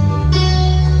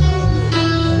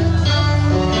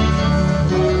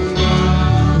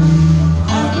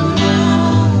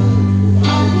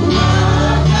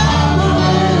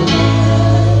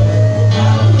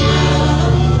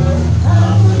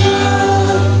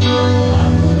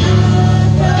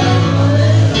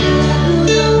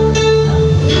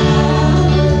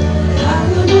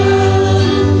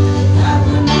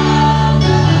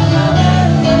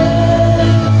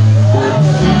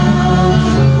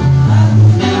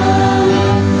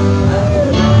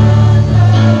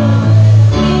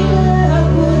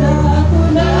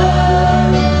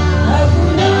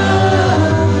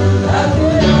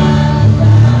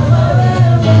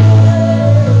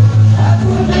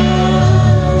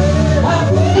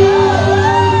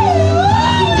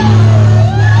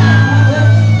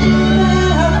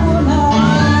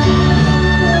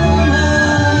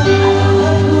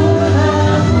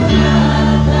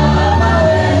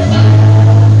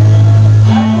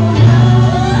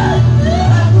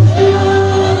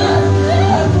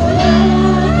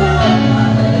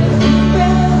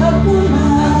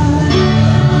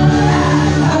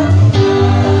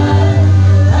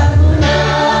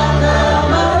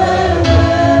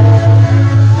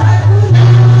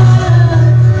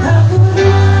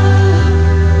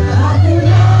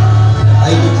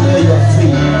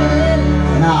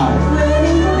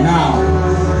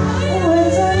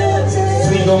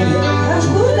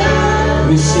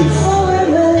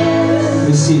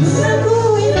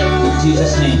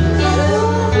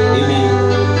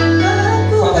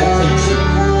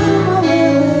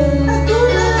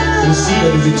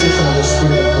 Receive the visitation of the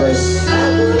Spirit of grace.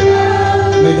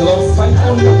 May the Lord fight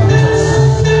all your battles.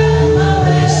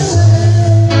 Yes.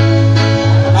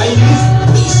 I live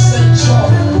peace and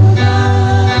joy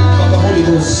of the Holy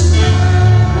Ghost.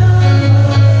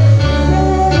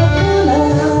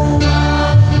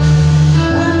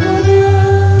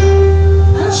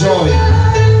 Joy.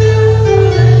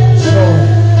 Joy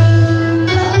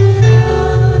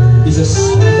is a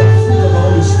fruit of the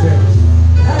Holy Spirit.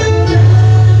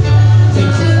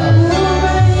 Thank you, Father.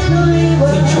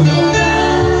 Thank you, Lord.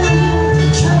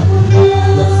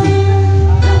 You are free.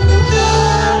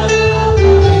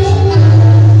 Thank you.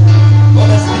 God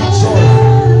has been joy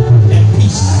and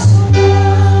peace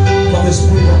from the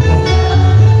Spirit of God.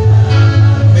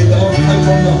 May the Lord fight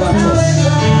on your battles.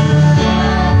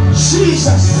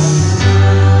 Jesus.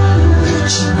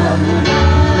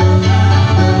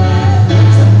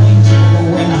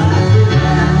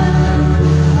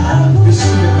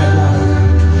 Receive it, my brother.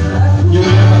 You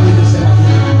will never be the same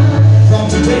again. From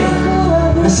today,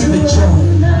 receive the joy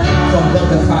from God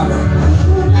the Father.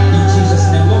 In Jesus'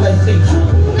 name, Lord, I thank you.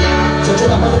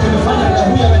 Chochote ambacho kimefanya na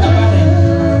huyu awe na bane.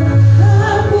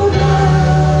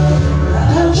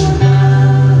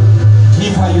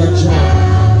 Give her your joy.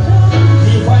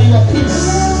 Give her your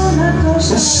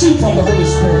peace. Receive from the Holy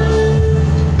Spirit.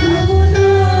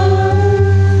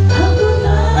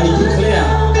 I declare,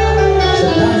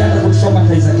 Shetani hata kusoma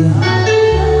taiza gani.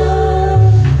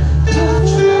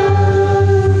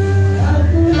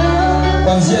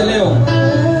 Kuanzia leo,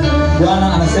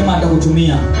 Bwana anasema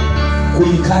atakutumia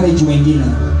kuencourage wengine.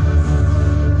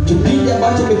 Kipindi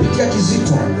ambacho umepitia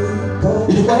kizito,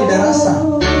 ilikuwa ni darasa,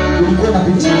 ulikuwa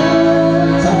unapitia.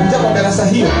 Kupitia kwa darasa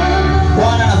hiyo,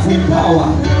 Bwana anakuempower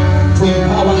to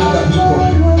empower other people.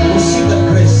 Receive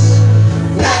the grace.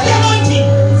 That anointing.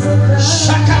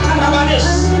 Shakatarabanes.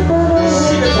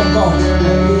 Receive it from God.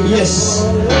 Yes.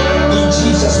 In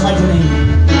Jesus' mighty name.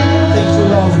 Thank you,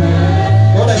 Lord.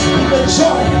 Lord, I speak the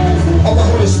joy of the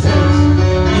Holy Spirit.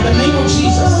 In the name of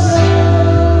Jesus.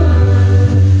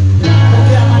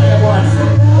 Pokea amani ya Bwana.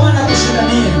 Bwana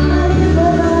akushindanie.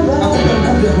 Akupe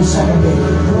nguvu ya kusonga mbele.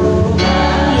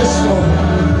 Yes, Lord.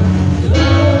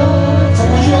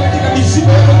 Katika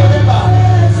mizigo yako umebeba.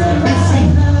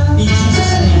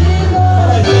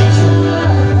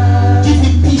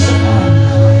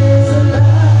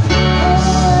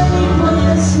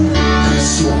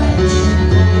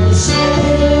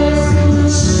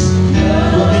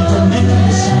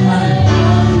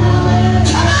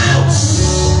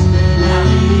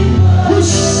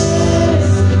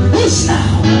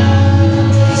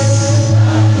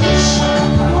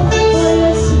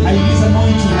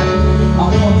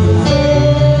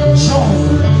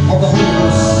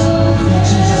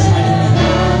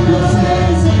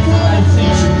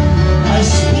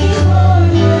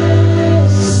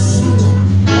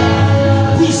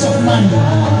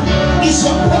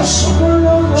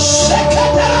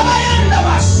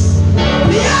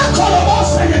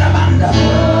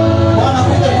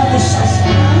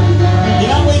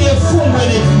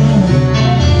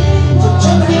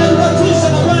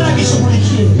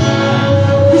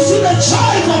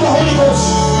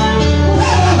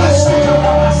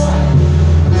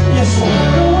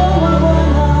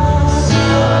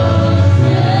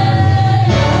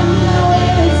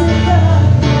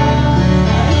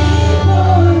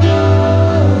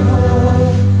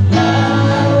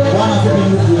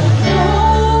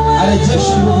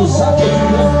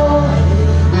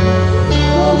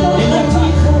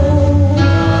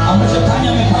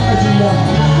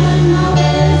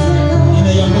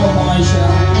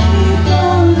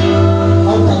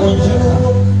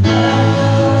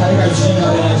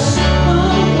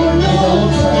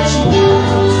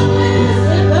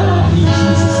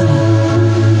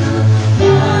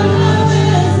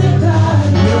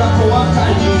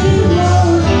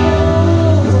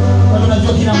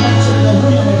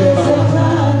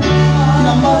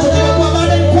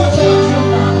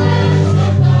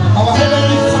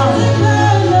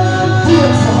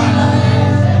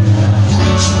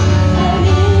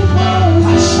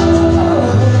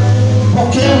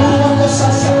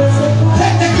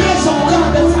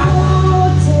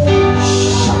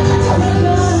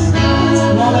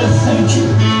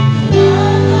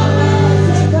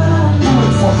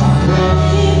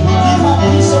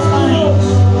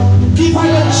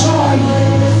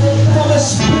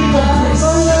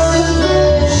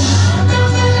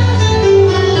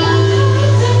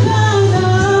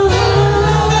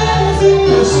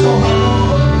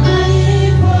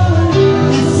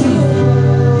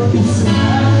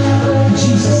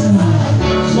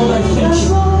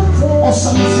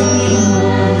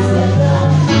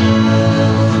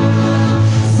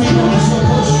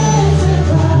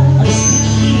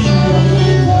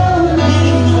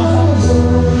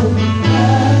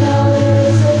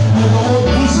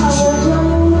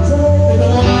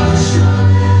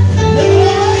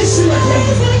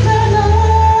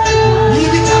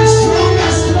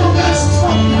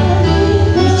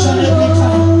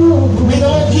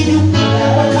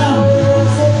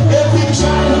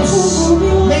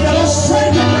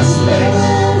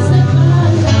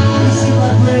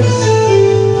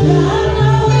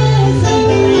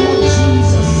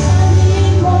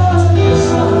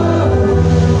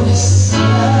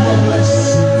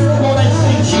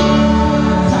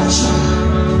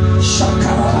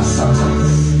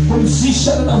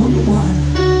 bishana na huyu Bwana,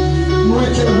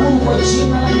 mweke huru kwa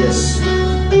jina la Yesu.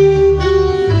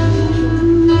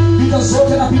 Vita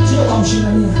zote napitia kwa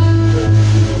mshindania,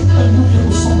 na nguvu ya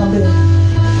kusonga mbele.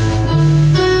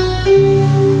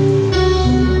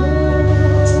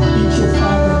 Thank you,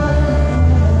 Father.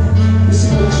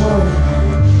 Receive the joy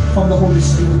from the Holy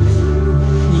Spirit.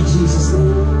 In Jesus'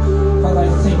 name. Father, I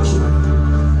thank you.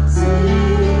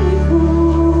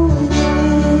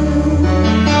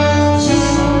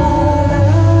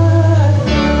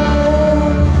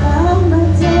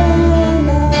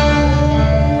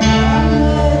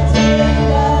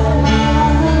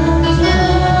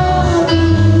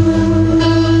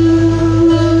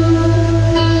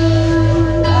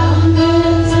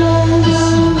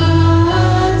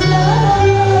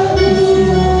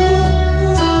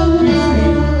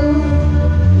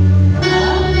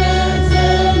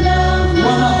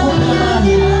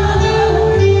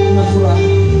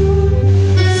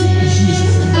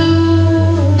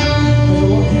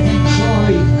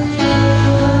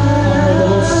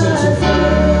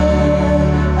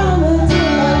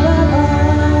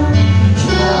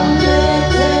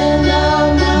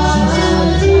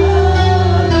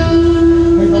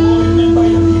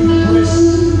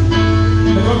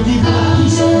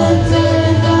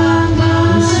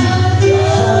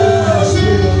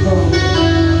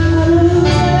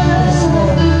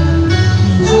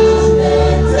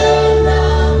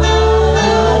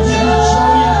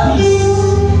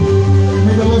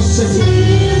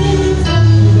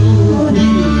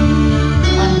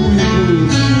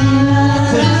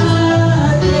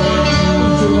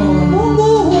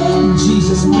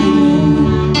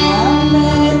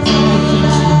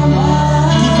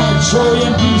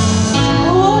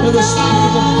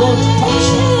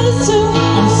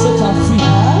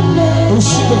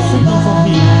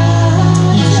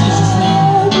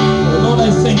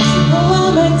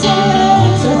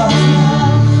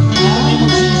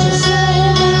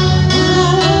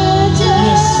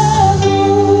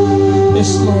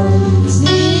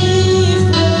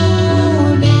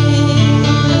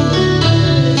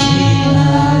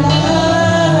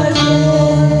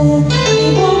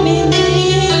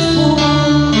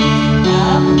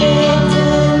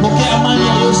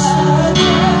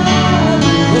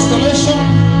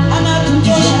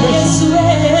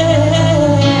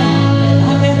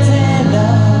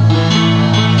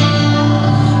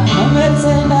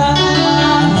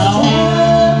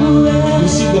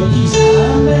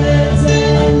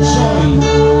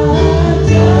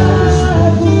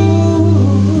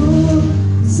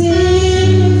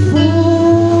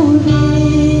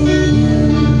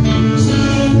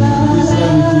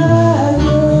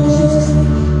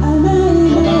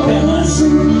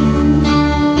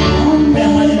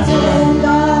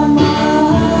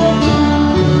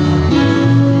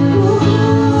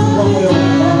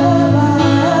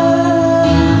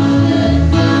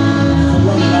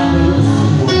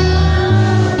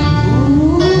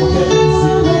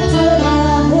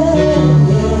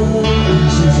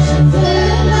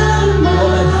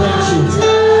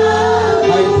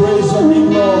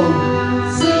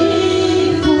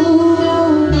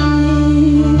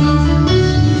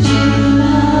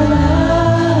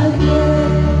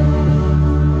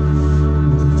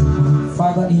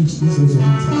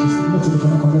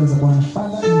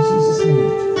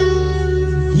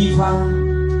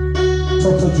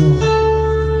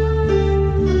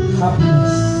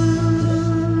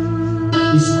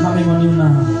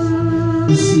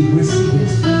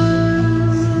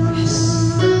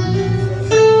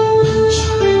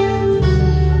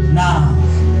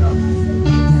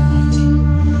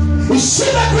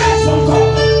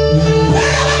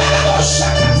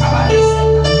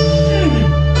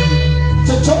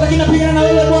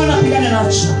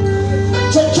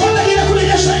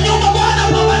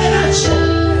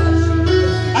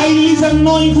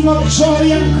 Anointing of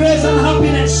joy and grace and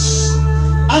happiness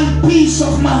and peace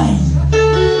of mind.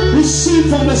 Receive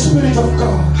from the Spirit of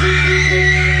God.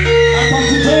 And from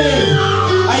today,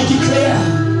 I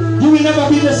declare, you will never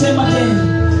be the same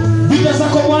again. Vita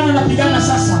zako Bwana napigana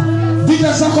sasa.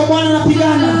 Vita zako Bwana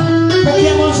napigana.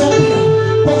 Pokea mwanzo mpya.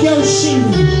 Pokea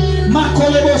ushindi.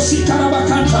 Makolebo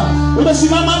sikarabakanta.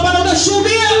 Unasimama hapa na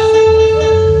unashuhudia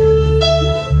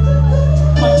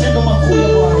matendo makuu ya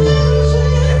Bwana.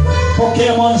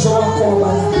 Pokea mwanzo wako wa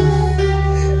baraka.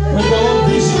 May the Lord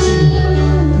visit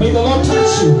you. May the Lord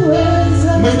touch you.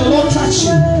 May the Lord touch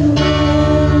you.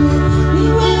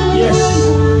 Yes.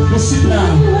 Receive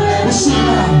now. Receive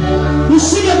now.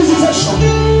 Receive your visitation.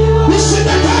 Receive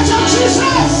the touch of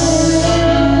Jesus.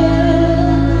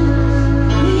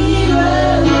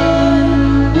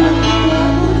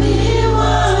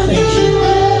 Thank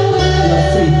you.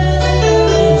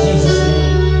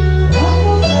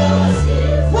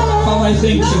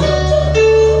 thank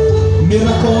you.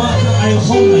 Miracle worker, I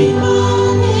honor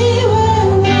you.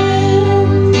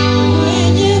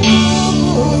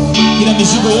 Kila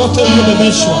mizigo yote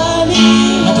iliyobebeshwa,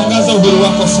 natangaza uhuru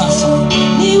wako sasa.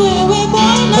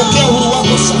 Pokea uhuru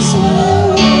wako sasa.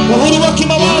 Uhuru wa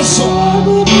kimawazo,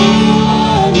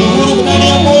 uhuru ndani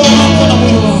ya moyo wako na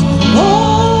mwili wako.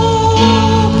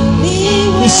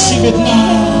 Receive it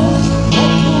now.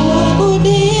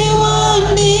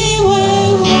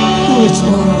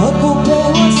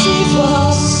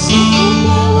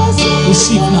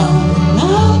 Receive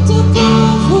now.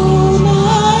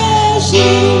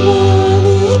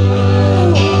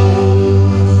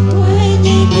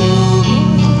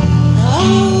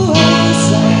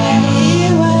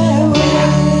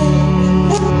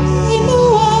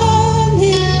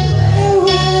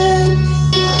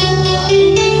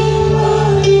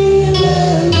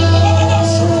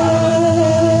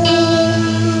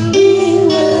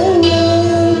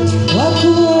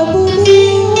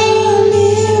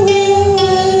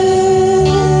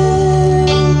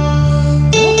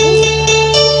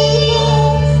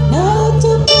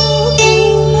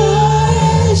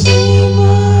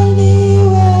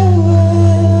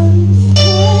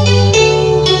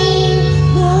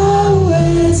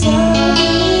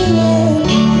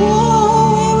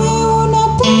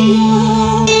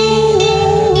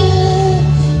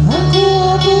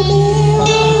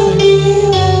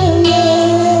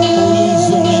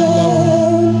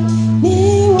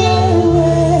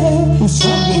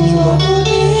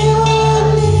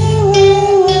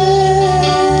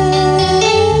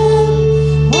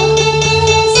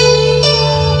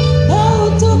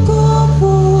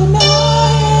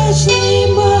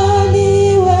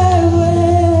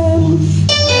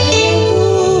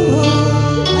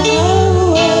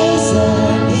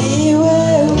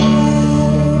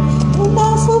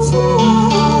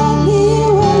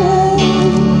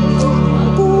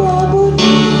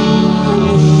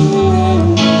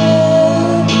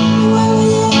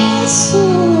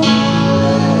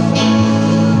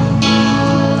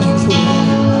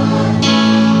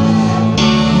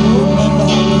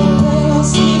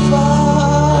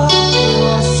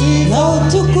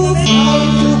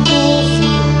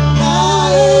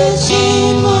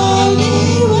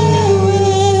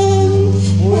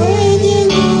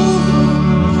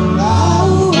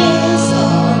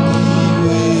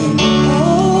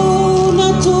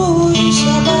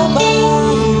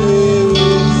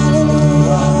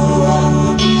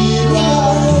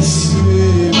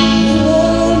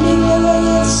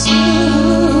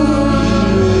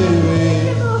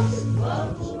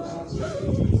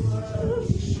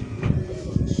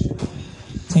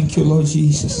 Thank you, Lord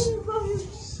Jesus.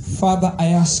 Father, I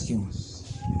ask you,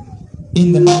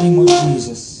 in the name of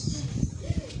Jesus,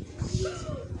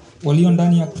 walio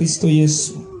ndani ya Kristo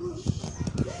Yesu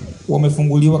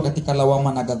wamefunguliwa katika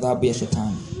lawama na ghadhabu ya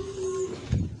shetani.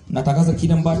 Natangaza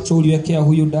kile ambacho uliwekea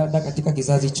huyu dada katika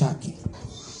kizazi chake,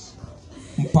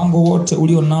 mpango wote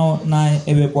ulio nao naye,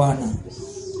 ewe Bwana,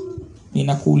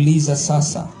 ninakuuliza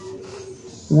sasa,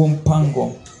 huo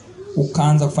mpango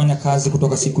ukaanza kufanya kazi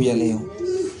kutoka siku ya leo.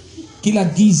 Kila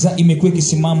giza imekuwa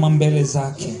kisimama mbele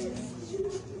zake,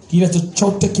 kila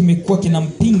chochote kimekuwa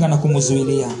kinampinga na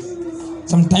kumzuilia.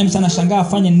 Sometimes anashangaa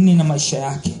afanye nini na maisha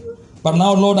yake. But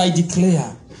now, Lord, I declare,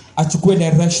 achukue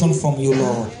direction from you,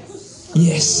 Lord.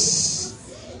 Yes.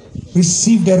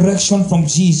 Receive direction from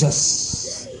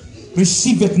Jesus.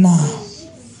 Receive it now.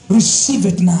 Receive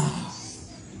it now.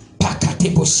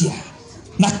 Pakatebosia.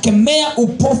 Nakemea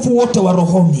upofu wote wa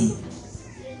rohoni,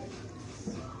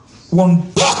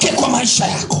 uondoke kwa maisha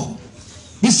yako.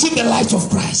 Receive the light of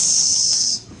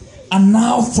Christ. And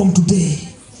now from today,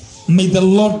 may the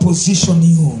Lord position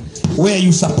you where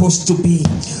you're supposed to be.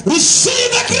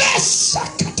 Receive the grace.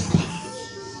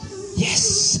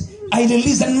 Yes. I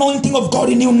release the anointing of God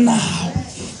in you now.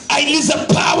 I release the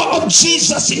power of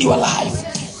Jesus in your life.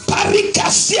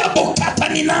 Parikasia bokata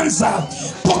ninanza.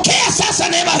 Pokea sasa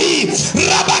neema hii.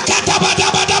 Rabakata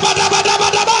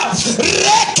badabadabadabadabadaba.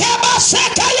 Rekeba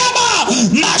sekayama.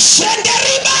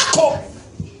 Mashenderibako.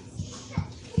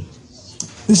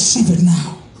 Receive it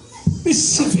now.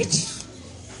 Receive it.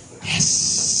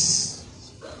 Yes.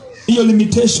 Hiyo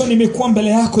limitation imekuwa mbele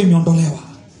yako imeondolewa.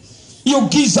 Hiyo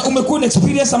giza umekuwa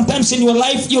experience sometimes in your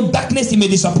life, your darkness may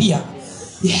disappear.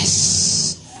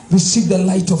 Yes. Receive the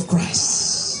light of Christ.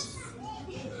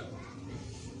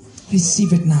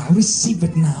 Receive it now. Receive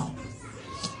it now.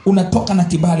 Unatoka na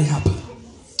kibali hapa.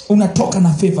 Unatoka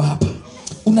na favor hapa.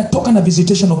 Unatoka na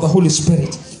visitation of the Holy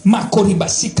Spirit.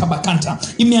 makoribasika bakanta.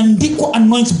 Imeandikwa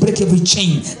anoint break every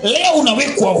chain. Leo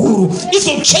unawekwa huru.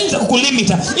 Hizo chain za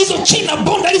kukulimita, hizo chain na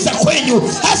bondari za kwenyu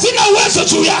hazina uwezo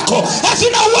juu yako,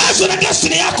 hazina uwezo na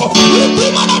destiny yako. You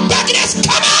demon of darkness,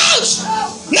 come out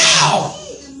now.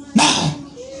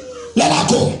 Let her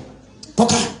go.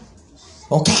 Toka.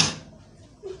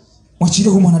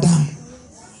 Mwachilie huyu mwanadamu.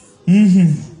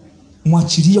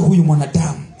 Mwachilie huyu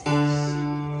mwanadamu.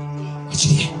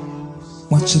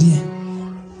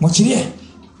 Mwachilie.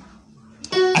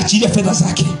 Achilia fedha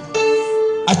zake.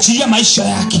 Achilia maisha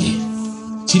yake.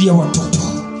 Achilia watoto.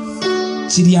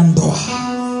 Achilia ndoa.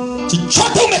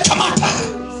 Chochote umekamata,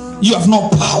 you have no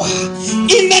power.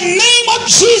 In the name of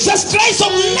Jesus Christ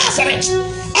of Nazareth,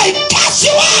 I cast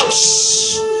you out.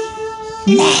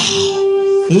 Now,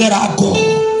 let her go.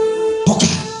 Toka.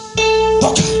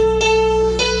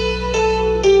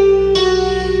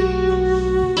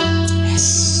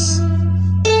 Yes.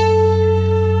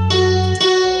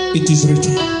 It is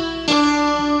written,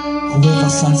 whoever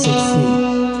Son set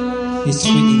free is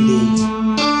free indeed.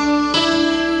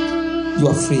 You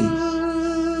are free.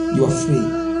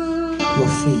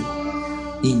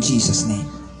 In Jesus' name.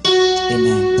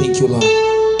 Amen. Thank you, Lord.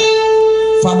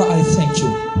 Father, I thank you.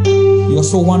 You are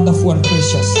so wonderful and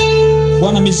precious.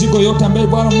 Bwana, mizigo yote ambayo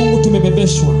Bwana Mungu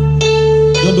tumebebeshwa,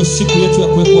 hiyo ndio siku yetu ya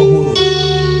kuwekwa huru.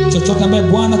 Chochote ambaye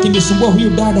Bwana kimesumbua huyu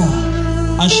dada,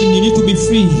 and she need to be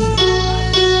free.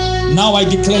 Now I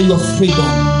declare your freedom.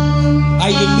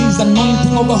 I release the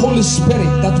anointing of the Holy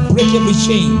Spirit that break every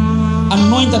chain.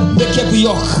 Anoint that break every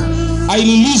yoke. I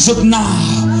release it now.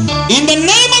 In the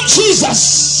name of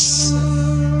Jesus.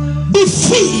 Be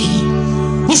free.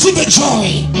 Receive the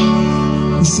joy.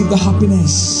 Receive the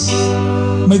happiness.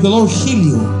 May the Lord heal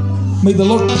you. May the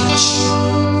Lord touch.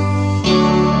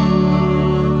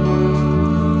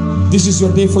 This is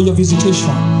your day for your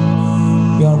visitation.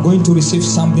 You are going to receive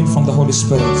something from the Holy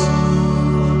Spirit.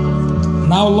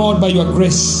 Now, Lord, by your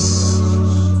grace,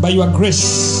 let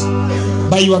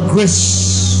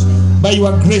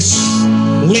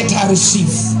her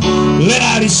receive.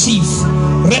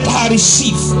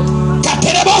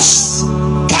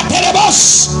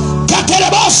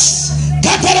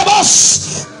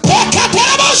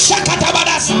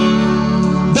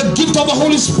 The gift of the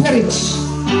Holy Spirit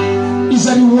is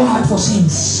a reward for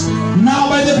sins. Now,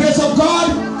 by the grace of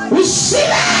God, receive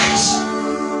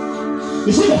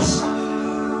it.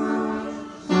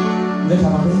 Let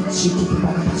her shake it.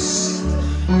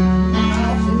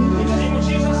 In the name of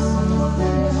Jesus,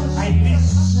 I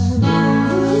release.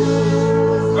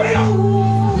 Go ahead.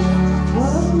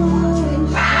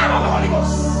 Power of the Holy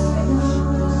Ghost.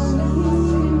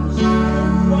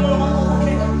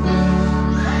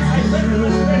 I pray for the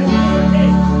Spirit of the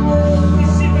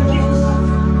receive the gift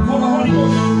of the Holy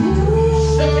Ghost.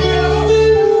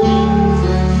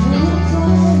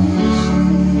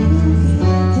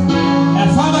 And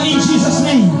Father, in Jesus'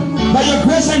 name, by your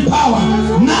grace and power,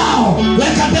 now,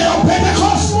 like a day of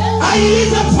Pentecost, I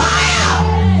release the fire.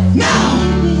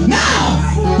 Now,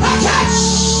 package.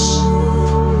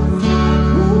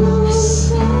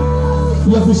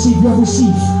 You have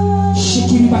received.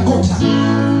 Shikiri bakota.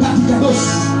 Patikados.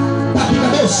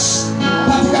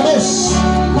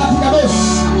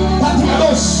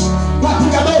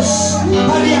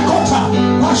 Pariakota.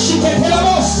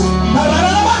 Pashiketelabos.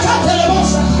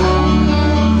 Pararabakatelabos.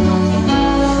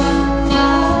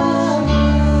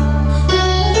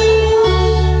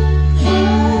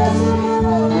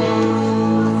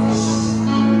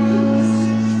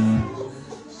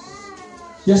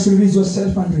 Just release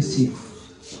yourself and receive.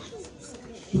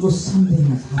 Because something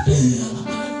has happened in your life.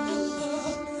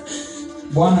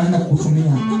 Bwana anaenda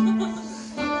kutumia.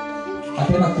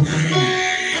 Ataenda kutumia.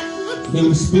 He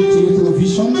will speak to you through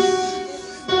visions.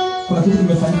 Kuna kitu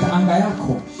kimefanyika, anga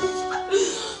yako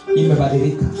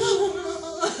imebadilika.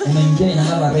 Unaingia in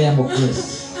another realm of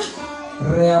grace.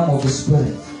 Realm of the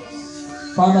Spirit.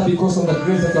 Father, because of the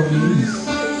grace that you have released,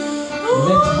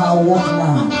 let her walk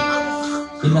now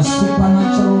in a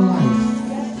supernatural life.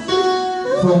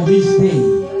 From this day,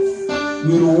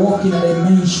 you will walk in a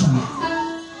dimension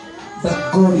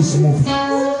that God is moving.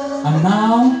 And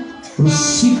now,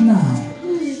 receive now.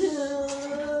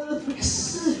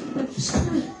 Yes.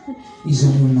 He's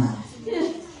on you now.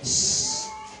 Yes.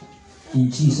 In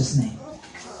Jesus' name.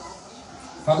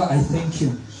 Father, I thank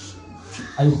you.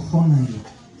 I honor you.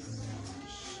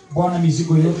 Bwana,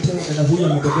 mizigo yote na huyu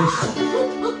amebebeshwa.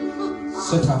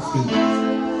 Set her free.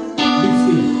 Be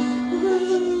free.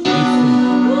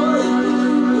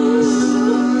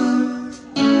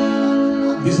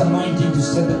 This anointing to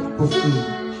set the people free.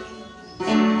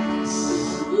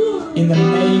 In the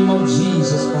name of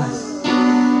Jesus Christ.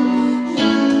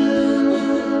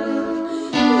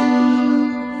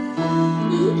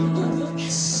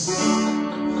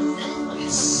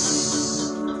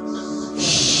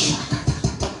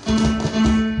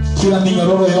 kila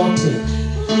minyororo yote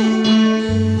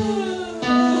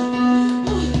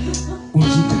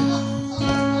vunjika.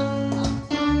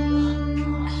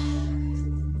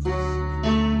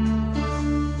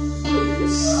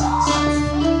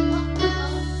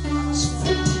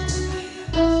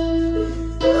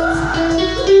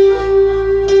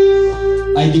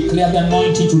 I declare the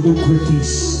anointing to do great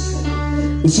things.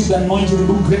 Receive the anointing to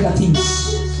do greater things.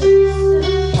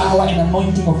 Power and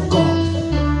anointing of God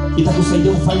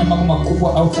itakusaidia kufanya mambo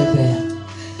makubwa outside there.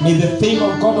 May the favor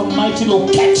of God Almighty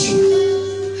locate you.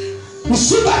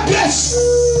 Receive that grace.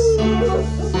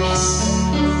 Yes.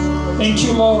 Thank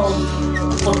you, Lord,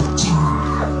 for touching.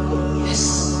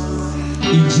 Yes.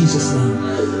 In Jesus' name,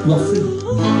 you are free.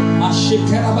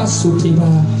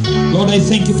 Lord, I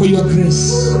thank you for your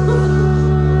grace.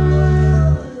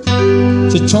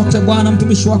 Chochote Bwana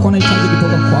mtumishi wako anahitaji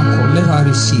kutoka kwako, let her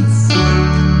receive.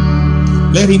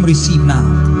 Let him receive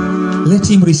now. Let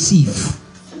him receive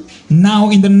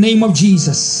now in the name of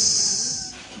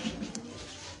Jesus.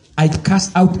 I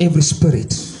cast out every spirit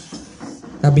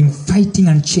that have been fighting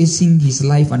and chasing his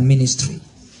life and ministry.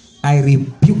 I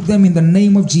rebuke them in the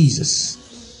name of Jesus.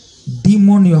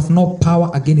 Demon, you have no power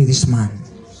against this man.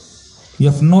 You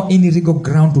have no any legal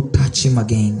ground to touch him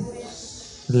again.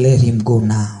 Let him go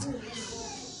now.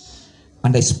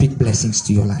 And I speak blessings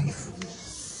to your life.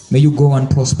 May you go and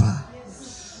prosper.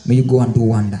 May you go and do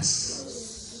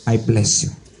wonders. I bless you.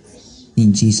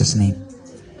 In Jesus' name.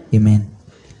 Amen.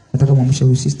 Nataka mwamsha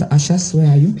huyu sister Ashas, where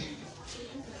are you?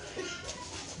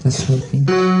 Just helping.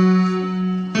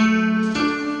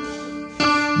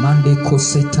 Mande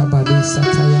koseta bade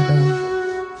satayada.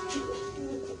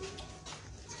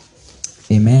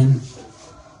 Amen.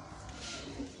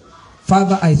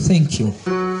 Father, I thank you.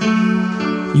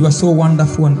 You are so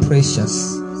wonderful and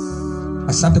precious.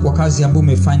 Asante kwa kazi ambayo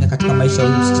umefanya katika maisha ya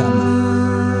huyu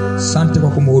msichana. Asante kwa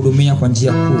kumhudumia kwa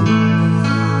njia kuu.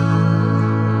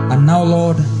 And now,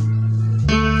 Lord,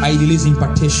 I release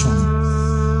impartation.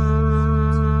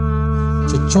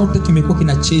 Chochote kimekuwa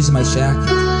kina chase maisha yake,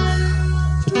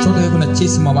 chochote kimekuwa kina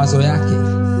chase mawazo yake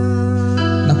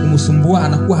na kumsumbua,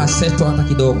 anakuwa haseto hata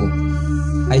kidogo,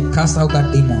 I cast out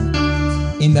that demon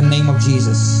in the name of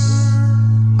Jesus.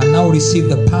 And now receive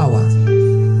the power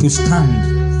to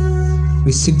stand.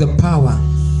 Receive the power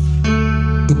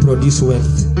to produce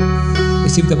wealth.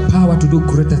 Receive the power to do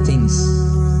greater things.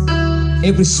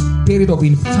 Every spirit of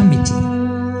infirmity,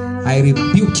 I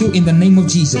rebuke you in the name of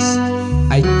Jesus.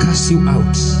 I cast you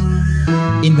out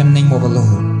in the name of the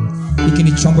Lord. Hiki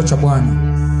ni chombo cha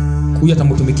Bwana. Kuya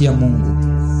tamutumikia Mungu.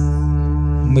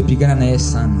 Mmepigana na yeye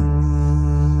sana.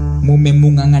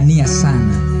 Mumemungangania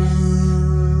sana.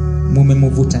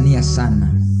 Mumemuvutania sana.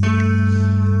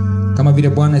 Kama vile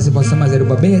Bwana alivyosema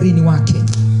Zerubabeli ni wake,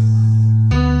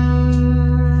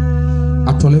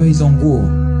 atolewe hizo nguo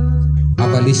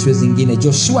avalishwe zingine.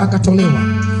 Joshua akatolewa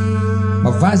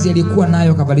mavazi alikuwa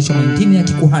nayo akavalishwa mengine ya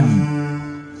kikuhani,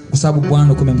 kwa sababu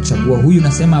Bwana kumemchagua huyu.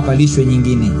 Nasema avalishwe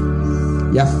nyingine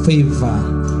ya favor,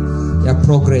 ya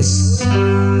progress,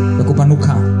 ya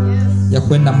kupanuka, ya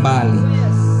kwenda mbali.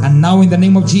 And now in the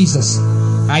name of Jesus,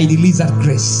 I release that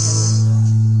grace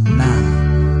now.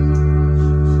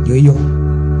 Yo,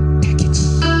 take it.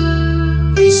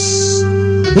 Yes.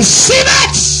 Receive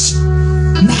it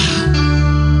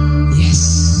now.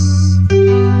 Yes.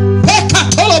 Peka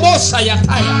tolobosa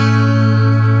yataya.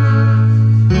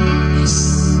 Yes.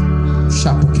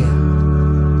 Shapokea.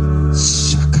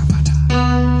 Shakapata.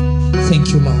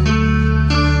 Thank you, Lord.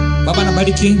 Baba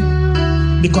nabariki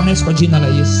Nicones kwa jina la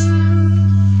Yesu.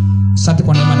 Asante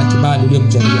kwa neema na kibali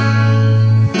uliyomjalia.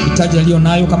 Hitaji aliyo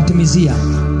nayo kamtimizia.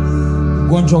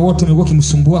 Ugonjwa wote umekuwa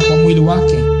kimsumbua kwa mwili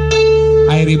wake,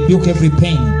 I rebuke every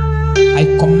pain.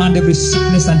 I command every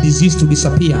sickness and disease to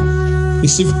disappear.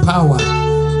 Receive power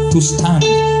to stand.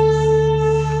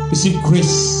 Receive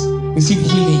grace. Receive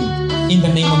healing in the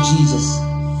name of Jesus.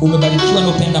 Umebarikiwa na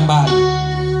upenda mbali.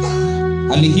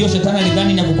 Hali hiyo shetani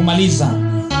alidhani ni kukumaliza,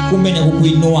 kumbe ni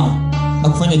kukuinua na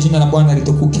kufanya jina la Bwana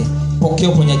litukuke. Pokea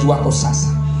uponyaji wako sasa.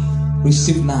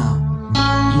 Receive now.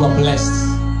 You are blessed.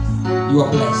 You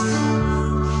are blessed.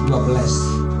 You are blessed.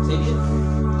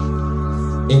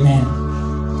 Amen.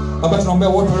 Baba, tunaombea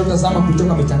wote waliotazama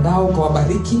kutoka mitandao,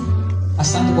 ukawabariki.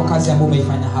 Asante kwa kazi ambayo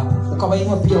umeifanya hapa.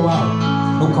 Ukawainua pia wao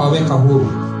na ukawaweka huru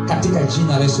katika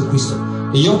jina la Yesu Kristo.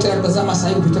 Yeyote anatazama sasa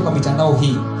hivi kutoka mitandao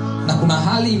hii na kuna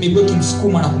hali imekuwa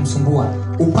kimsukuma na kumsumbua,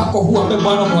 upako huu ambao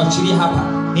Bwana umewaachilia hapa,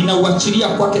 ninauachilia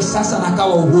kwake sasa na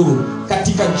akawa uhuru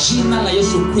katika jina la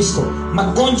Yesu Kristo.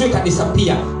 Magonjwa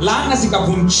yakadisapia, laana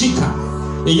zikavunjika.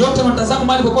 Yeyote anatazama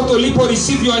mahali popote ulipo,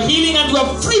 receive your healing and your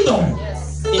freedom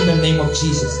in the name of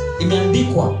Jesus.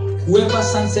 Imeandikwa Whoever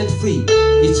sun set free,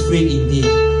 it's free indeed.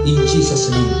 In Jesus'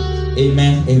 name.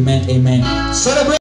 Amen, amen, amen. Celebrate.